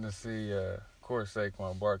 I'm wanting to see, of course,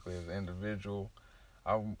 Saquon Barkley as an individual.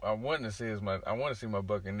 I want to see my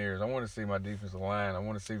Buccaneers. I want to see my defensive line. I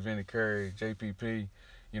want to see Vinny Curry, JPP,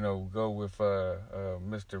 go with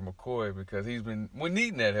Mr. McCoy because we're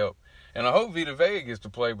needing that help. And I hope Vita Vea gets to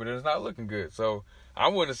play, but it's not looking good. So I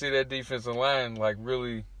want to see that defensive line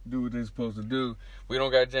really do what they're supposed to do. We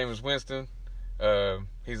don't got Jameis Winston.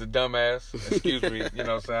 He's a dumbass. Excuse me,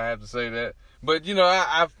 so I have to say that. But,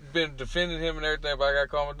 I've been defending him and everything, but I got to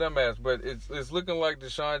call him a dumbass. But it's looking like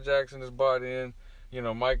Deshaun Jackson is bought in.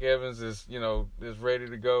 Mike Evans is ready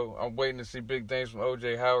to go. I'm waiting to see big things from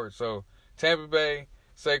O.J. Howard. So Tampa Bay,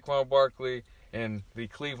 Saquon Barkley, and the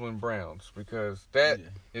Cleveland Browns, because that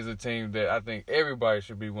is a team that I think everybody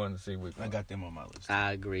should be wanting to see week 1. I got them on my list.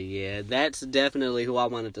 I agree, yeah. That's definitely who I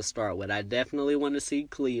wanted to start with. I definitely want to see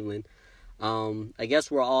Cleveland. I guess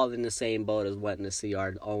we're all in the same boat as wanting to see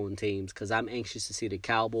our own teams, because I'm anxious to see the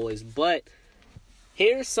Cowboys. But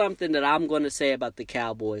here's something that I'm going to say about the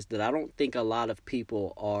Cowboys that I don't think a lot of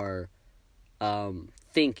people are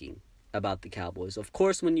thinking about the Cowboys. Of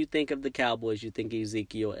course, when you think of the Cowboys, you think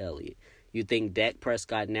Ezekiel Elliott. You think Dak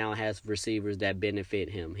Prescott now has receivers that benefit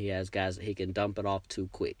him. He has guys that he can dump it off too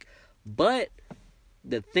quick. But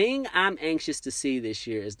the thing I'm anxious to see this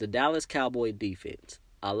year is the Dallas Cowboy defense.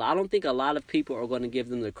 I don't think a lot of people are going to give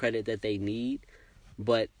them the credit that they need.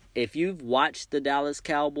 But if you've watched the Dallas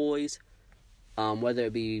Cowboys, whether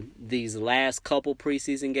it be these last couple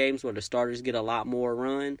preseason games where the starters get a lot more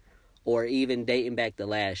run, or even dating back to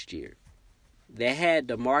last year, they had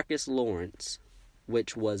DeMarcus Lawrence,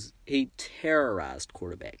 he terrorized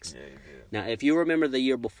quarterbacks. Yeah, he did. Now, if you remember the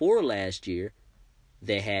year before last year,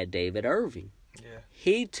 they had David Irving. Yeah.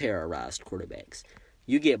 He terrorized quarterbacks.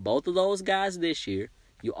 You get both of those guys this year.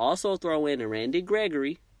 You also throw in a Randy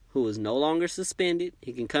Gregory, who is no longer suspended.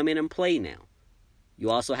 He can come in and play now.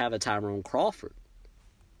 You also have a Tyrone Crawford.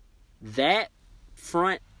 That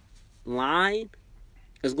front line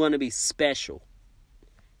is going to be special.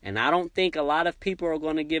 And I don't think a lot of people are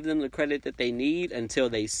going to give them the credit that they need until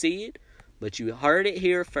they see it. But you heard it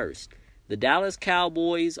here first. The Dallas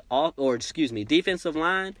Cowboys, defensive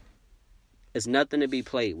line is nothing to be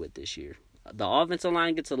played with this year. The offensive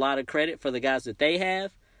line gets a lot of credit for the guys that they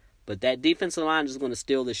have. But that defensive line is going to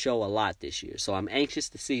steal the show a lot this year. So I'm anxious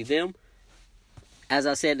to see them. As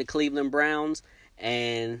I said, the Cleveland Browns.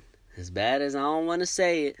 And as bad as I don't want to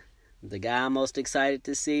say it, the guy I'm most excited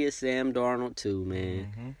to see is Sam Darnold too,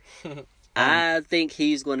 man. Mm-hmm. I think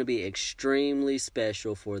he's going to be extremely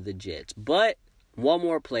special for the Jets. But one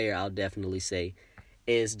more player I'll definitely say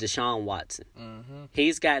is Deshaun Watson. Mm-hmm.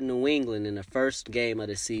 He's got New England in the first game of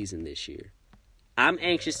the season this year. I'm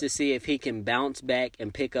anxious to see if he can bounce back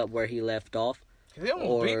and pick up where he left off. He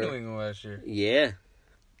almost beat New England last year. Yeah.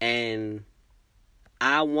 And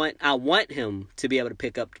I want him to be able to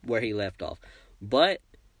pick up where he left off. But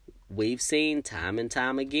we've seen time and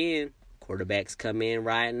time again, quarterbacks come in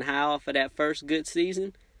riding high off of that first good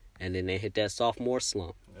season, and then they hit that sophomore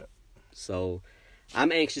slump. Yep. So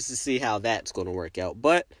I'm anxious to see how that's going to work out.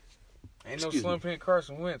 But ain't no slump in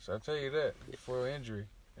Carson Wentz, I'll tell you that, for an injury.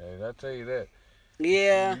 I'll tell you that.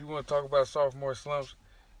 Yeah. You want to talk about sophomore slumps?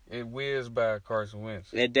 It whizzed by Carson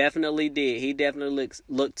Wentz. It definitely did. He definitely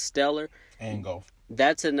looked stellar. And golf.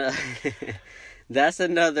 That's another.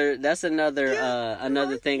 Another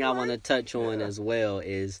thing I want to touch on as well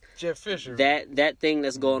is Jeff Fisher. That thing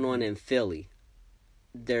that's going on in Philly.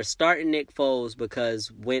 They're starting Nick Foles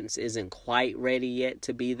because Wentz isn't quite ready yet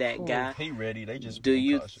to be that guy. He ready. They just do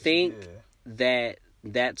you think that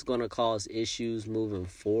that's going to cause issues moving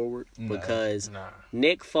forward? Because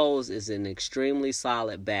Nick Foles is an extremely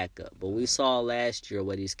solid backup, but we saw last year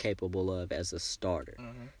what he's capable of as a starter.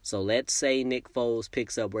 Mm-hmm. So let's say Nick Foles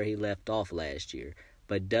picks up where he left off last year,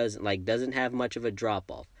 but doesn't have much of a drop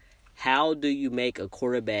off. How do you make a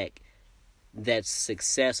quarterback that's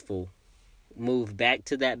successful move back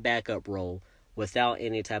to that backup role without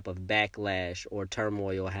any type of backlash or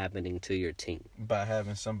turmoil happening to your team. By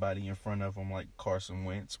having somebody in front of him like Carson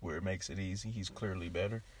Wentz, where it makes it easy, he's clearly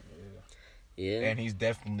better. Yeah. And he's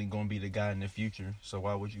definitely going to be the guy in the future, so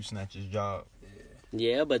why would you snatch his job?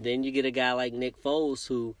 Yeah, but then you get a guy like Nick Foles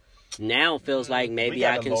who now feels like maybe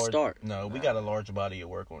I can start. No, we got a large body of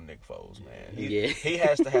work on Nick Foles, man. He Yeah.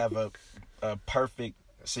 has to have a perfect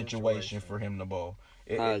situation for him to ball.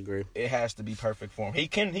 I agree. It has to be perfect for him. He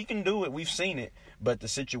can do it. We've seen it, but the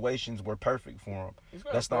situations were perfect for him.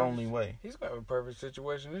 That's the only way. He's gonna have a perfect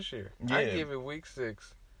situation this year. Yeah. I give it week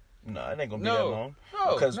 6. No, it ain't gonna be that long.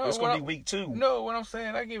 No, because no, it's gonna be week 2. No, what I'm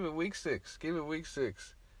saying, I give it week 6. Give it week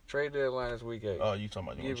 6. Trade deadline is week 8. Oh, you talking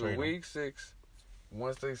about you give it week 6.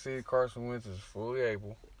 Once they see Carson Wentz is fully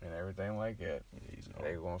able and everything like that,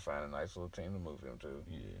 they're going to find a nice little team to move him to.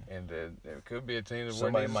 Yeah. And there could be a team that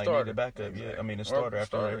somebody might need a backup. Exactly. Yeah, I mean a starter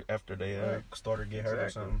after they starter get hurt or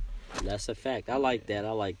something. That's a fact. I like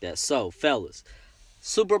that. So, fellas,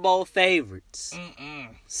 Super Bowl favorites.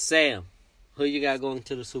 Sam, who you got going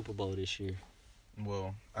to the Super Bowl this year?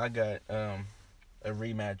 Well, I got a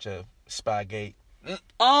rematch of Spygate.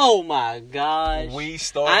 Oh my gosh.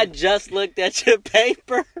 I just looked at your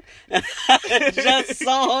paper. I just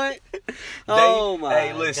saw it.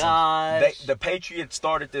 Hey, listen, gosh. The Patriots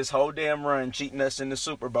started this whole damn run cheating us in the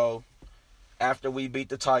Super Bowl after we beat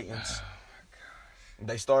the Titans.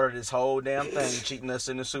 They started this whole damn thing cheating us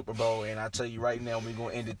in the Super Bowl, and I tell you right now, we're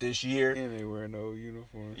going to end it this year. And they wear no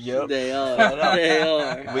uniforms. Yep. They are.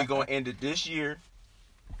 We're going to end it this year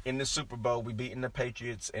in the Super Bowl. We beating the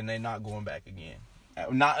Patriots, and they're not going back again.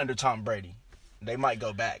 Not under Tom Brady. They might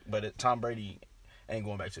go back, but Tom Brady ain't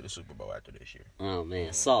going back to the Super Bowl after this year. Oh,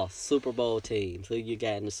 man. Soss, Super Bowl teams. Who you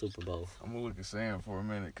got in the Super Bowl? I'm going to look at Sam for a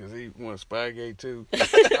minute because he won Spygate too.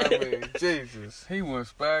 I mean, Jesus. He won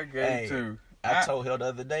Spygate too. I told him the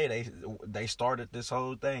other day they started this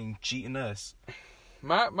whole thing cheating us.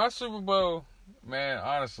 My Super Bowl, man,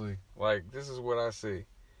 honestly, like, this is what I see.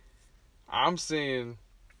 I'm seeing...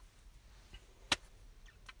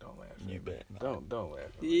 Don't laugh. You bet. Don't laugh.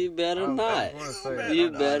 You better not. You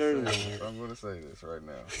better not. I'm going to say this right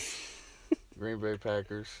now. Green Bay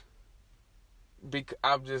Packers.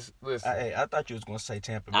 I'm just, listen. I thought you was going to say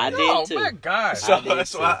Tampa Bay. I did too. Oh, my God. So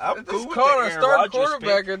I'm cool with Calling a Aaron starting Rodgers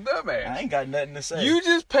quarterback pick. a dumbass. I ain't got nothing to say. You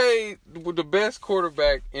just paid the best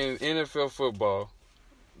quarterback in NFL football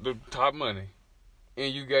the top money,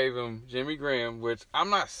 and you gave him Jimmy Graham, which I'm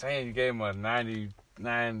not saying you gave him a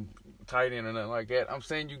 99 tight end or nothing like that. I'm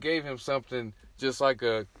saying you gave him something just like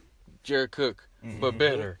a Jared Cook, but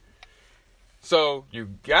better. So you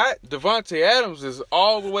got Devontae Adams is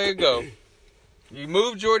all the way to go. You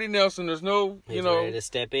move Jordy Nelson. There's no, He's ready to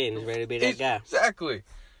step in. He's ready to be that guy. Exactly.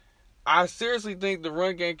 I seriously think the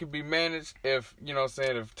run game can be managed if,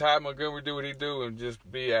 if Ty Montgomery do what he do and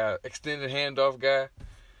just be an extended handoff guy.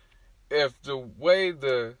 If the way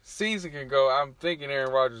the season can go, I'm thinking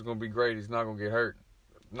Aaron Rodgers is going to be great. He's not going to get hurt.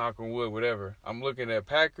 Knock on wood, whatever. I'm looking at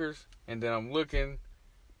Packers, and then I'm looking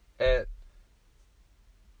at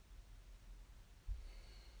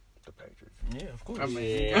the Patriots. Yeah, of course. I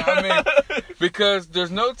mean, because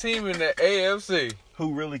there's no team in the AFC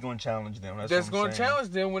who really going to challenge them? That's going to challenge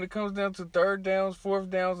them when it comes down to third downs, fourth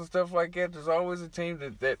downs, and stuff like that. There's always a team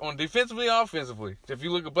that on defensively, offensively. If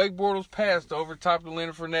you look at Blake Bortles' pass to over top of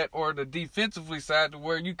Leonard Fournette, or the defensively side to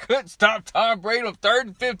where you couldn't stop Tom Brady on 3rd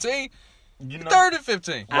and 15, 3rd and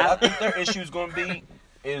 15. Well, I think their issue is going to be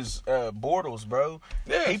is Bortles, bro.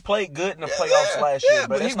 Yeah. He played good in the playoffs last year,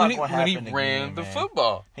 but it's not going to happen when he ran again, the man.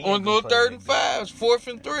 football. He On ain't gonna little play 3rd and 5s, 4th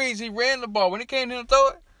and 3s, he ran the ball. When it came to him to throw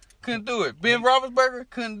it, couldn't do it. Ben Roethlisberger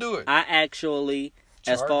couldn't do it. I actually,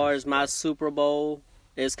 as far as my Super Bowl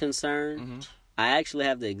is concerned, I actually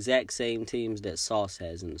have the exact same teams that Soss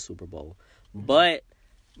has in the Super Bowl. But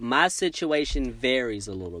my situation varies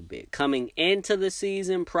a little bit. Coming into the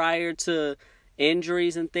season prior to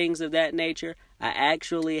injuries and things of that nature, I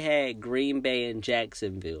actually had Green Bay and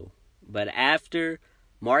Jacksonville. But after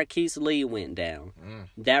Marquise Lee went down,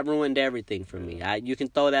 that ruined everything for me. You can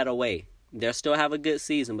throw that away. They'll still have a good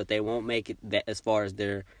season, but they won't make it that as far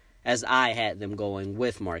as I had them going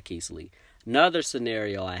with Marquise Lee. Another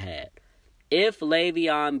scenario I had, if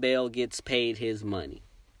Le'Veon Bell gets paid his money,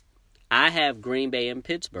 I have Green Bay and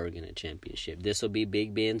Pittsburgh in a championship. This will be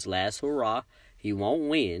Big Ben's last hurrah. He won't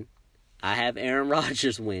win. I have Aaron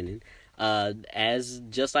Rodgers winning,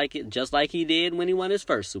 just like he did when he won his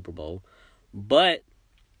first Super Bowl. But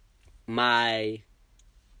my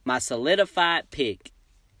solidified pick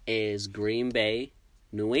is Green Bay,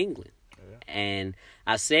 New England. Yeah. And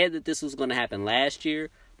I said that this was going to happen last year,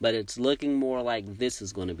 but it's looking more like this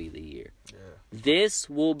is going to be the year. Yeah. This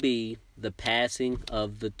will be the passing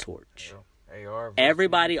of the torch. AR.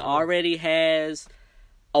 Everybody already has...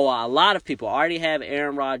 Oh, a lot of people already have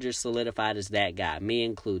Aaron Rodgers solidified as that guy, me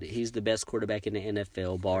included. He's the best quarterback in the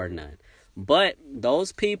NFL, bar none. But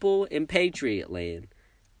those people in Patriot land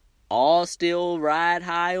all still ride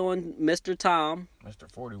high on Mr. Tom. Mr.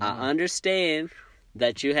 41. I understand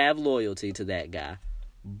that you have loyalty to that guy.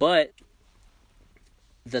 But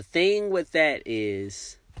the thing with that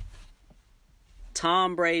is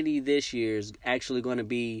Tom Brady this year is actually going to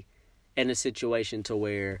be in a situation to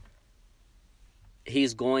where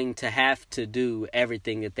he's going to have to do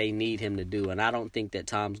everything that they need him to do. And I don't think that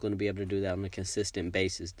Tom's going to be able to do that on a consistent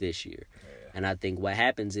basis this year. Yeah. And I think what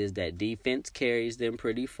happens is that defense carries them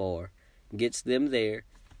pretty far, gets them there,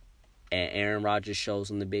 and Aaron Rodgers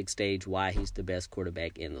shows on the big stage why he's the best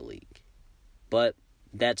quarterback in the league. But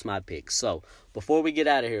that's my pick. So, before we get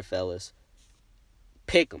out of here, fellas,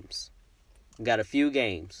 pick'ems. Got a few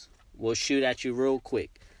games. We'll shoot at you real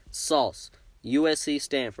quick. Soss, USC,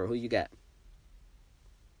 Stanford. Who you got?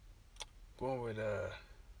 Going with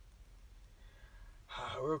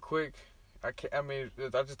real quick. I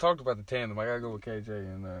just talked about the tandem. I gotta go with KJ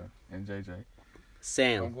and JJ.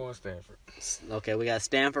 Sam. I'm going Stanford. Okay, we got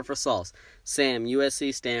Stanford for Soss. Sam,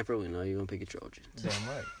 USC, Stanford. We know you're gonna pick a Trojan. Damn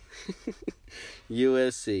right.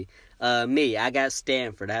 USC. Me, I got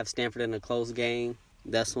Stanford. I have Stanford in a close game.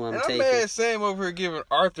 That's what I'm taking. I'm mad Sam over here giving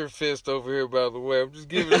Arthur fist over here, by the way. I'm just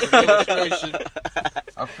giving some illustration.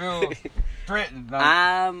 I feel threatened.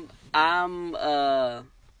 No.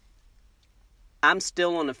 I'm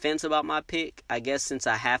still on the fence about my pick. I guess since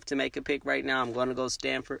I have to make a pick right now, I'm going to go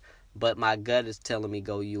Stanford. But my gut is telling me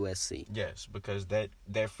go USC. Yes, because that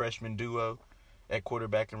freshman duo at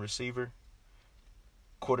quarterback and receiver,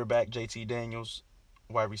 quarterback JT Daniels,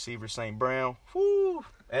 wide receiver St. Brown, whoo,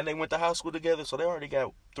 and they went to high school together, so they already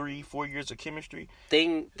got 3-4 years of chemistry.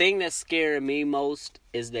 Thing that's scaring me most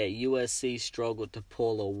is that USC struggled to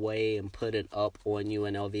pull away and put it up on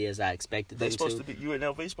UNLV as I expected them to.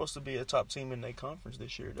 UNLV is supposed to be a top team in their conference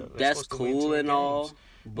this year, though. That's cool and all,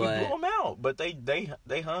 but we blew them out. But they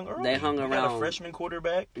hung early. They hung around. Got a freshman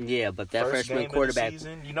quarterback. Yeah, but that first freshman game quarterback. Of the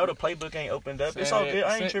season. You know the playbook ain't opened up. It's all good.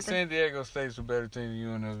 I ain't tripping. San Diego State's a better team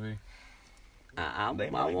than UNLV. I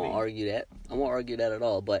won't argue that. I won't argue that at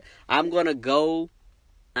all. But I'm gonna go.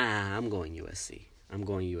 I'm going USC. I'm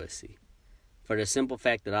going USC for the simple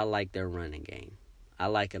fact that I like their running game. I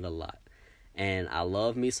like it a lot, and I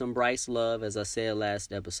love me some Bryce Love. As I said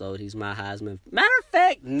last episode, he's my Heisman. Matter of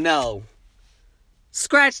fact, no.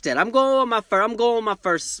 Scratch that. I'm going with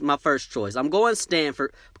my first choice. I'm going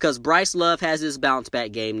Stanford because Bryce Love has his bounce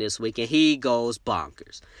back game this week, and he goes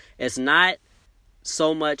bonkers. It's not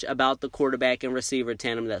so much about the quarterback and receiver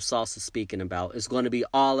tandem that Soss is speaking about. It's going to be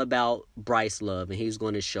all about Bryce Love, and he's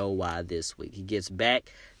going to show why this week. He gets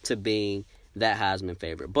back to being that Heisman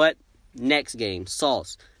favorite. But next game,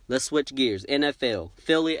 Soss. Let's switch gears. NFL,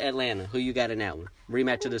 Philly, Atlanta. Who you got in that one?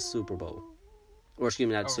 Rematch of the Super Bowl. Or excuse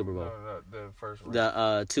me, not the Super Bowl. No, the first round.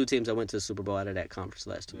 The two teams that went to the Super Bowl out of that conference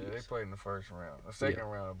last 2 years. Yeah, they played in the first round. The second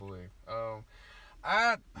round, I believe.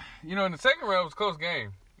 In the second round, it was a close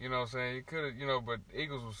game. You know what I'm saying? You could have, but the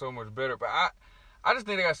Eagles was so much better. But I just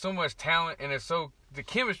think they got so much talent, and the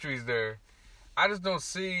chemistry's there. I just don't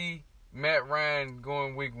see Matt Ryan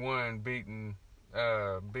going week one beating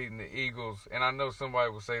the Eagles. And I know somebody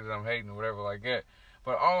will say that I'm hating or whatever like that.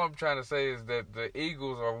 But all I'm trying to say is that the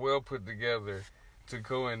Eagles are well put together to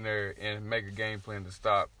go in there and make a game plan to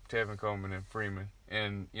stop Tevin Coleman and Freeman.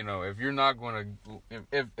 And, if you're not going to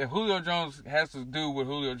 – if Julio Jones has to do what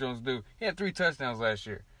Julio Jones do, he had 3 touchdowns last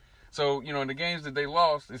year. So, in the games that they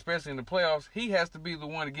lost, especially in the playoffs, he has to be the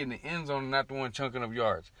one to get in the end zone and not the one chunking up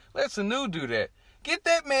yards. Let Sanu do that. Get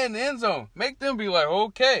that man in the end zone. Make them be like,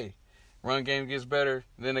 okay, run game gets better,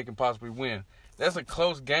 then they can possibly win. That's a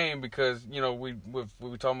close game because, we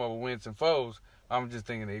talking about wins and foes. I'm just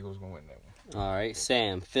thinking the Eagles going to win that one. All right,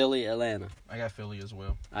 Sam, Philly, Atlanta. I got Philly as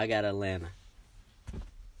well. I got Atlanta.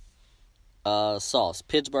 Soss,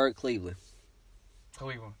 Pittsburgh, Cleveland.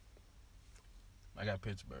 Cleveland. I got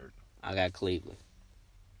Pittsburgh. I got Cleveland.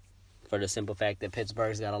 For the simple fact that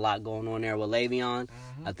Pittsburgh's got a lot going on there with LeVeon,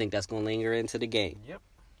 I think that's going to linger into the game. Yep.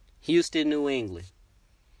 Houston, New England.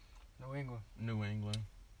 New England.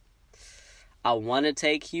 I want to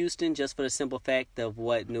take Houston just for the simple fact of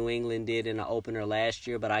what New England did in the opener last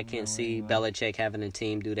year, but I can't see Belichick having a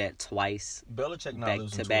team do that twice. Belichick not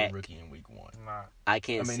losing to a rookie in week one. Nah. I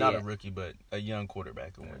can't see not a rookie, but a young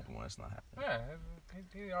quarterback in week one. It's not happening. Yeah,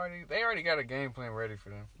 they already got a game plan ready for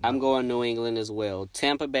them. I'm going New England as well.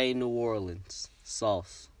 Tampa Bay, New Orleans.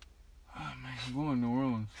 Soss. Oh, man, I'm going to New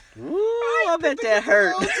Orleans. Ooh, I bet that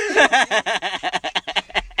hurt.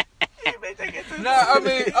 Nah, I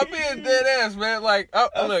mean, I'm being dead ass, man. Like, I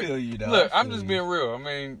feel you, dog. Look, I I'm feel just you. being real. I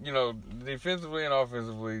mean, you know, defensively and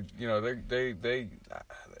offensively, you know, they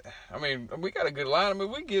I mean, we got a good line. I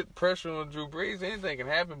mean, we get pressure on Drew Brees. Anything can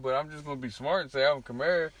happen, but I'm just going to be smart and say Alvin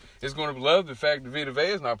Kamara is going to love the fact that Vita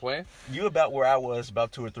Vea is not playing. You about where I was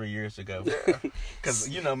about 2 or 3 years ago. Because,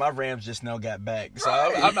 you know, my Rams just now got back. So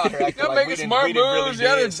I'm not here acting Y'all like making smart moves.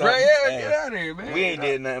 Y'all didn't get out of here, man. We ain't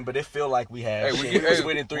did nothing, but it feel like we have. Hey, We was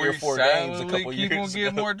winning 3 or 4 games a couple keep years on getting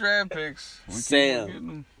ago. more draft picks.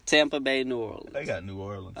 Sam, Tampa Bay, New Orleans. They got New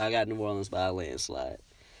Orleans. I got New Orleans by a landslide.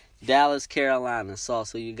 Dallas, Carolina.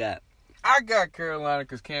 Sauce, who you got? I got Carolina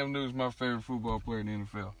because Cam Newton's my favorite football player in the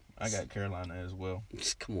NFL. I got Carolina as well.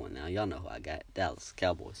 Come on now. Y'all know who I got. Dallas,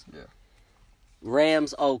 Cowboys. Yeah.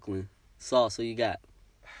 Rams, Oakland. Sauce, who you got?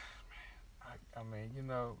 I mean, you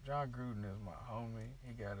know, John Gruden is my homie.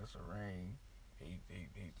 He got us a ring. He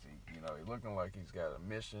you know, he's looking like he's got a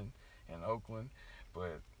mission in Oakland.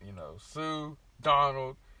 But, you know, Sue,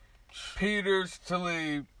 Donald, Peters,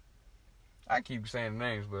 Talib. I keep saying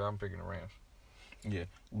names, but I'm picking the Rams. Yeah.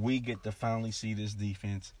 We get to finally see this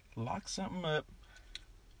defense lock something up.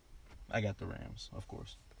 I got the Rams, of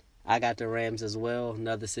course. I got the Rams as well.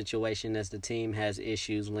 Another situation as the team has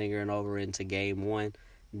issues lingering over into game one.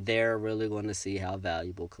 They're really going to see how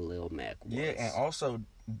valuable Khalil Mack was. Yeah, and also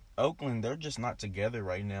Oakland, they're just not together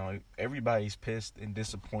right now. Everybody's pissed and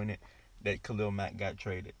disappointed that Khalil Mack got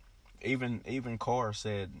traded. Even Carr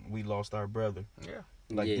said we lost our brother. Yeah.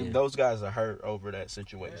 Like those guys are hurt over that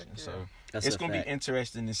situation. Yeah. So That's it's a going to be fact.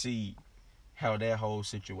 interesting to see how that whole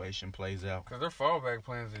situation plays out. Because their fallback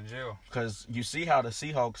plan's in jail. Because you see how the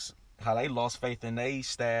Seahawks, how they lost faith in their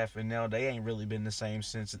staff, and now they ain't really been the same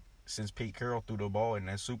since Pete Carroll threw the ball in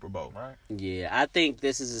that Super Bowl. Right. Yeah, I think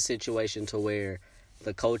this is a situation to where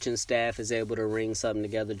the coaching staff is able to ring something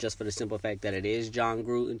together just for the simple fact that it is John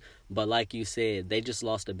Gruden. But like you said, they just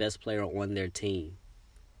lost the best player on their team.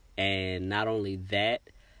 And not only that,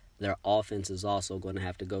 their offense is also going to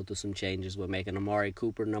have to go through some changes with making Amari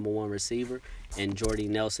Cooper number one receiver and Jordy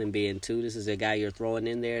Nelson being two. This is a guy you're throwing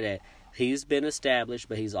in there that he's been established,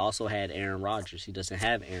 but he's also had Aaron Rodgers. He doesn't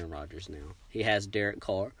have Aaron Rodgers now. He has Derek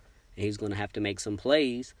Carr, and he's going to have to make some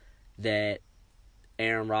plays that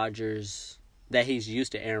he's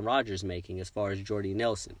used to Aaron Rodgers making as far as Jordy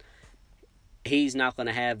Nelson. He's not going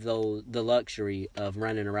to have the luxury of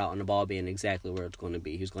running a route and the ball being exactly where it's going to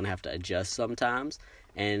be. He's going to have to adjust sometimes.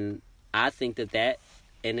 And I think that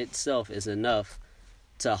in itself is enough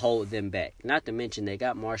to hold them back. Not to mention they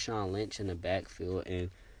got Marshawn Lynch in the backfield.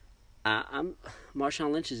 And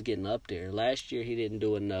Marshawn Lynch is getting up there. Last year he didn't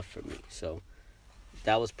do enough for me. So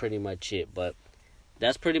that was pretty much it. But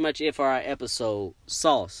that's pretty much it for our episode.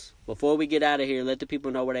 Sauce, before we get out of here, let the people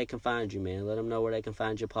know where they can find you, man. Let them know where they can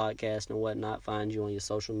find your podcast and whatnot. Find you on your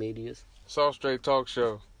social medias. Soft Straight Talk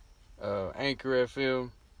Show, Anchor FM.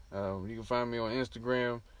 You can find me on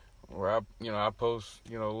Instagram, where I post,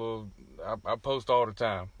 I post all the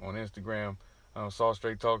time on Instagram. Soft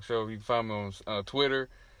Straight Talk Show. You can find me on Twitter,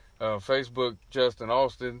 Facebook, Justin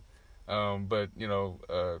Austin. But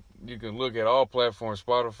you can look at all platforms: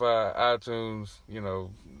 Spotify, iTunes,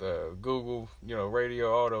 Google,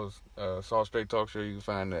 radio, all those. Soft Straight Talk Show. You can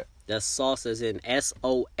find that. That's Sauce as in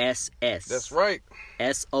SOSS. That's right.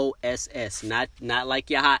 SOSS. Not like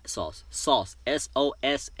your hot sauce. Sauce.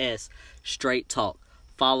 SOSS. Straight Talk.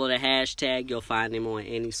 Follow the hashtag. You'll find him on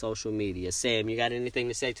any social media. Sam, you got anything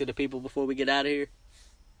to say to the people before we get out of here?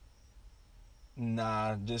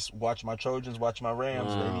 Nah, just watch my Trojans, watch my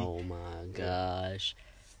Rams, baby. Oh my gosh.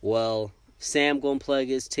 Well, Sam gonna plug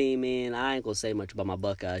his team in. I ain't gonna say much about my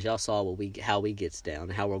Buckeyes. Y'all saw how we gets down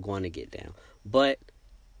and how we're going to get down. But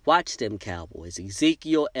watch them Cowboys.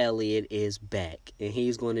 Ezekiel Elliott is back, and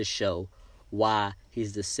he's going to show why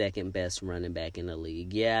he's the second best running back in the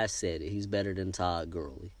league. Yeah, I said it. He's better than Todd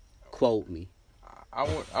Gurley. Quote me. I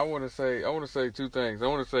want to say two things. I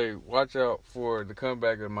want to say watch out for the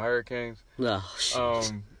comeback of my Hurricanes. Oh,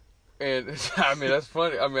 shit. And I mean that's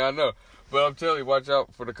funny. I mean I know, but I'm telling you, watch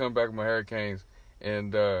out for the comeback of my Hurricanes.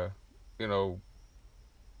 And I'm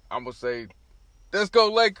gonna say, let's go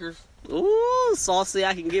Lakers. Ooh, Saucy,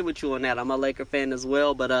 I can get with you on that. I'm a Laker fan as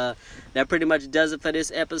well. But that pretty much does it for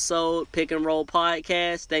this episode. Pick and Roll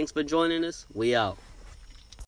Podcast. Thanks for joining us. We out.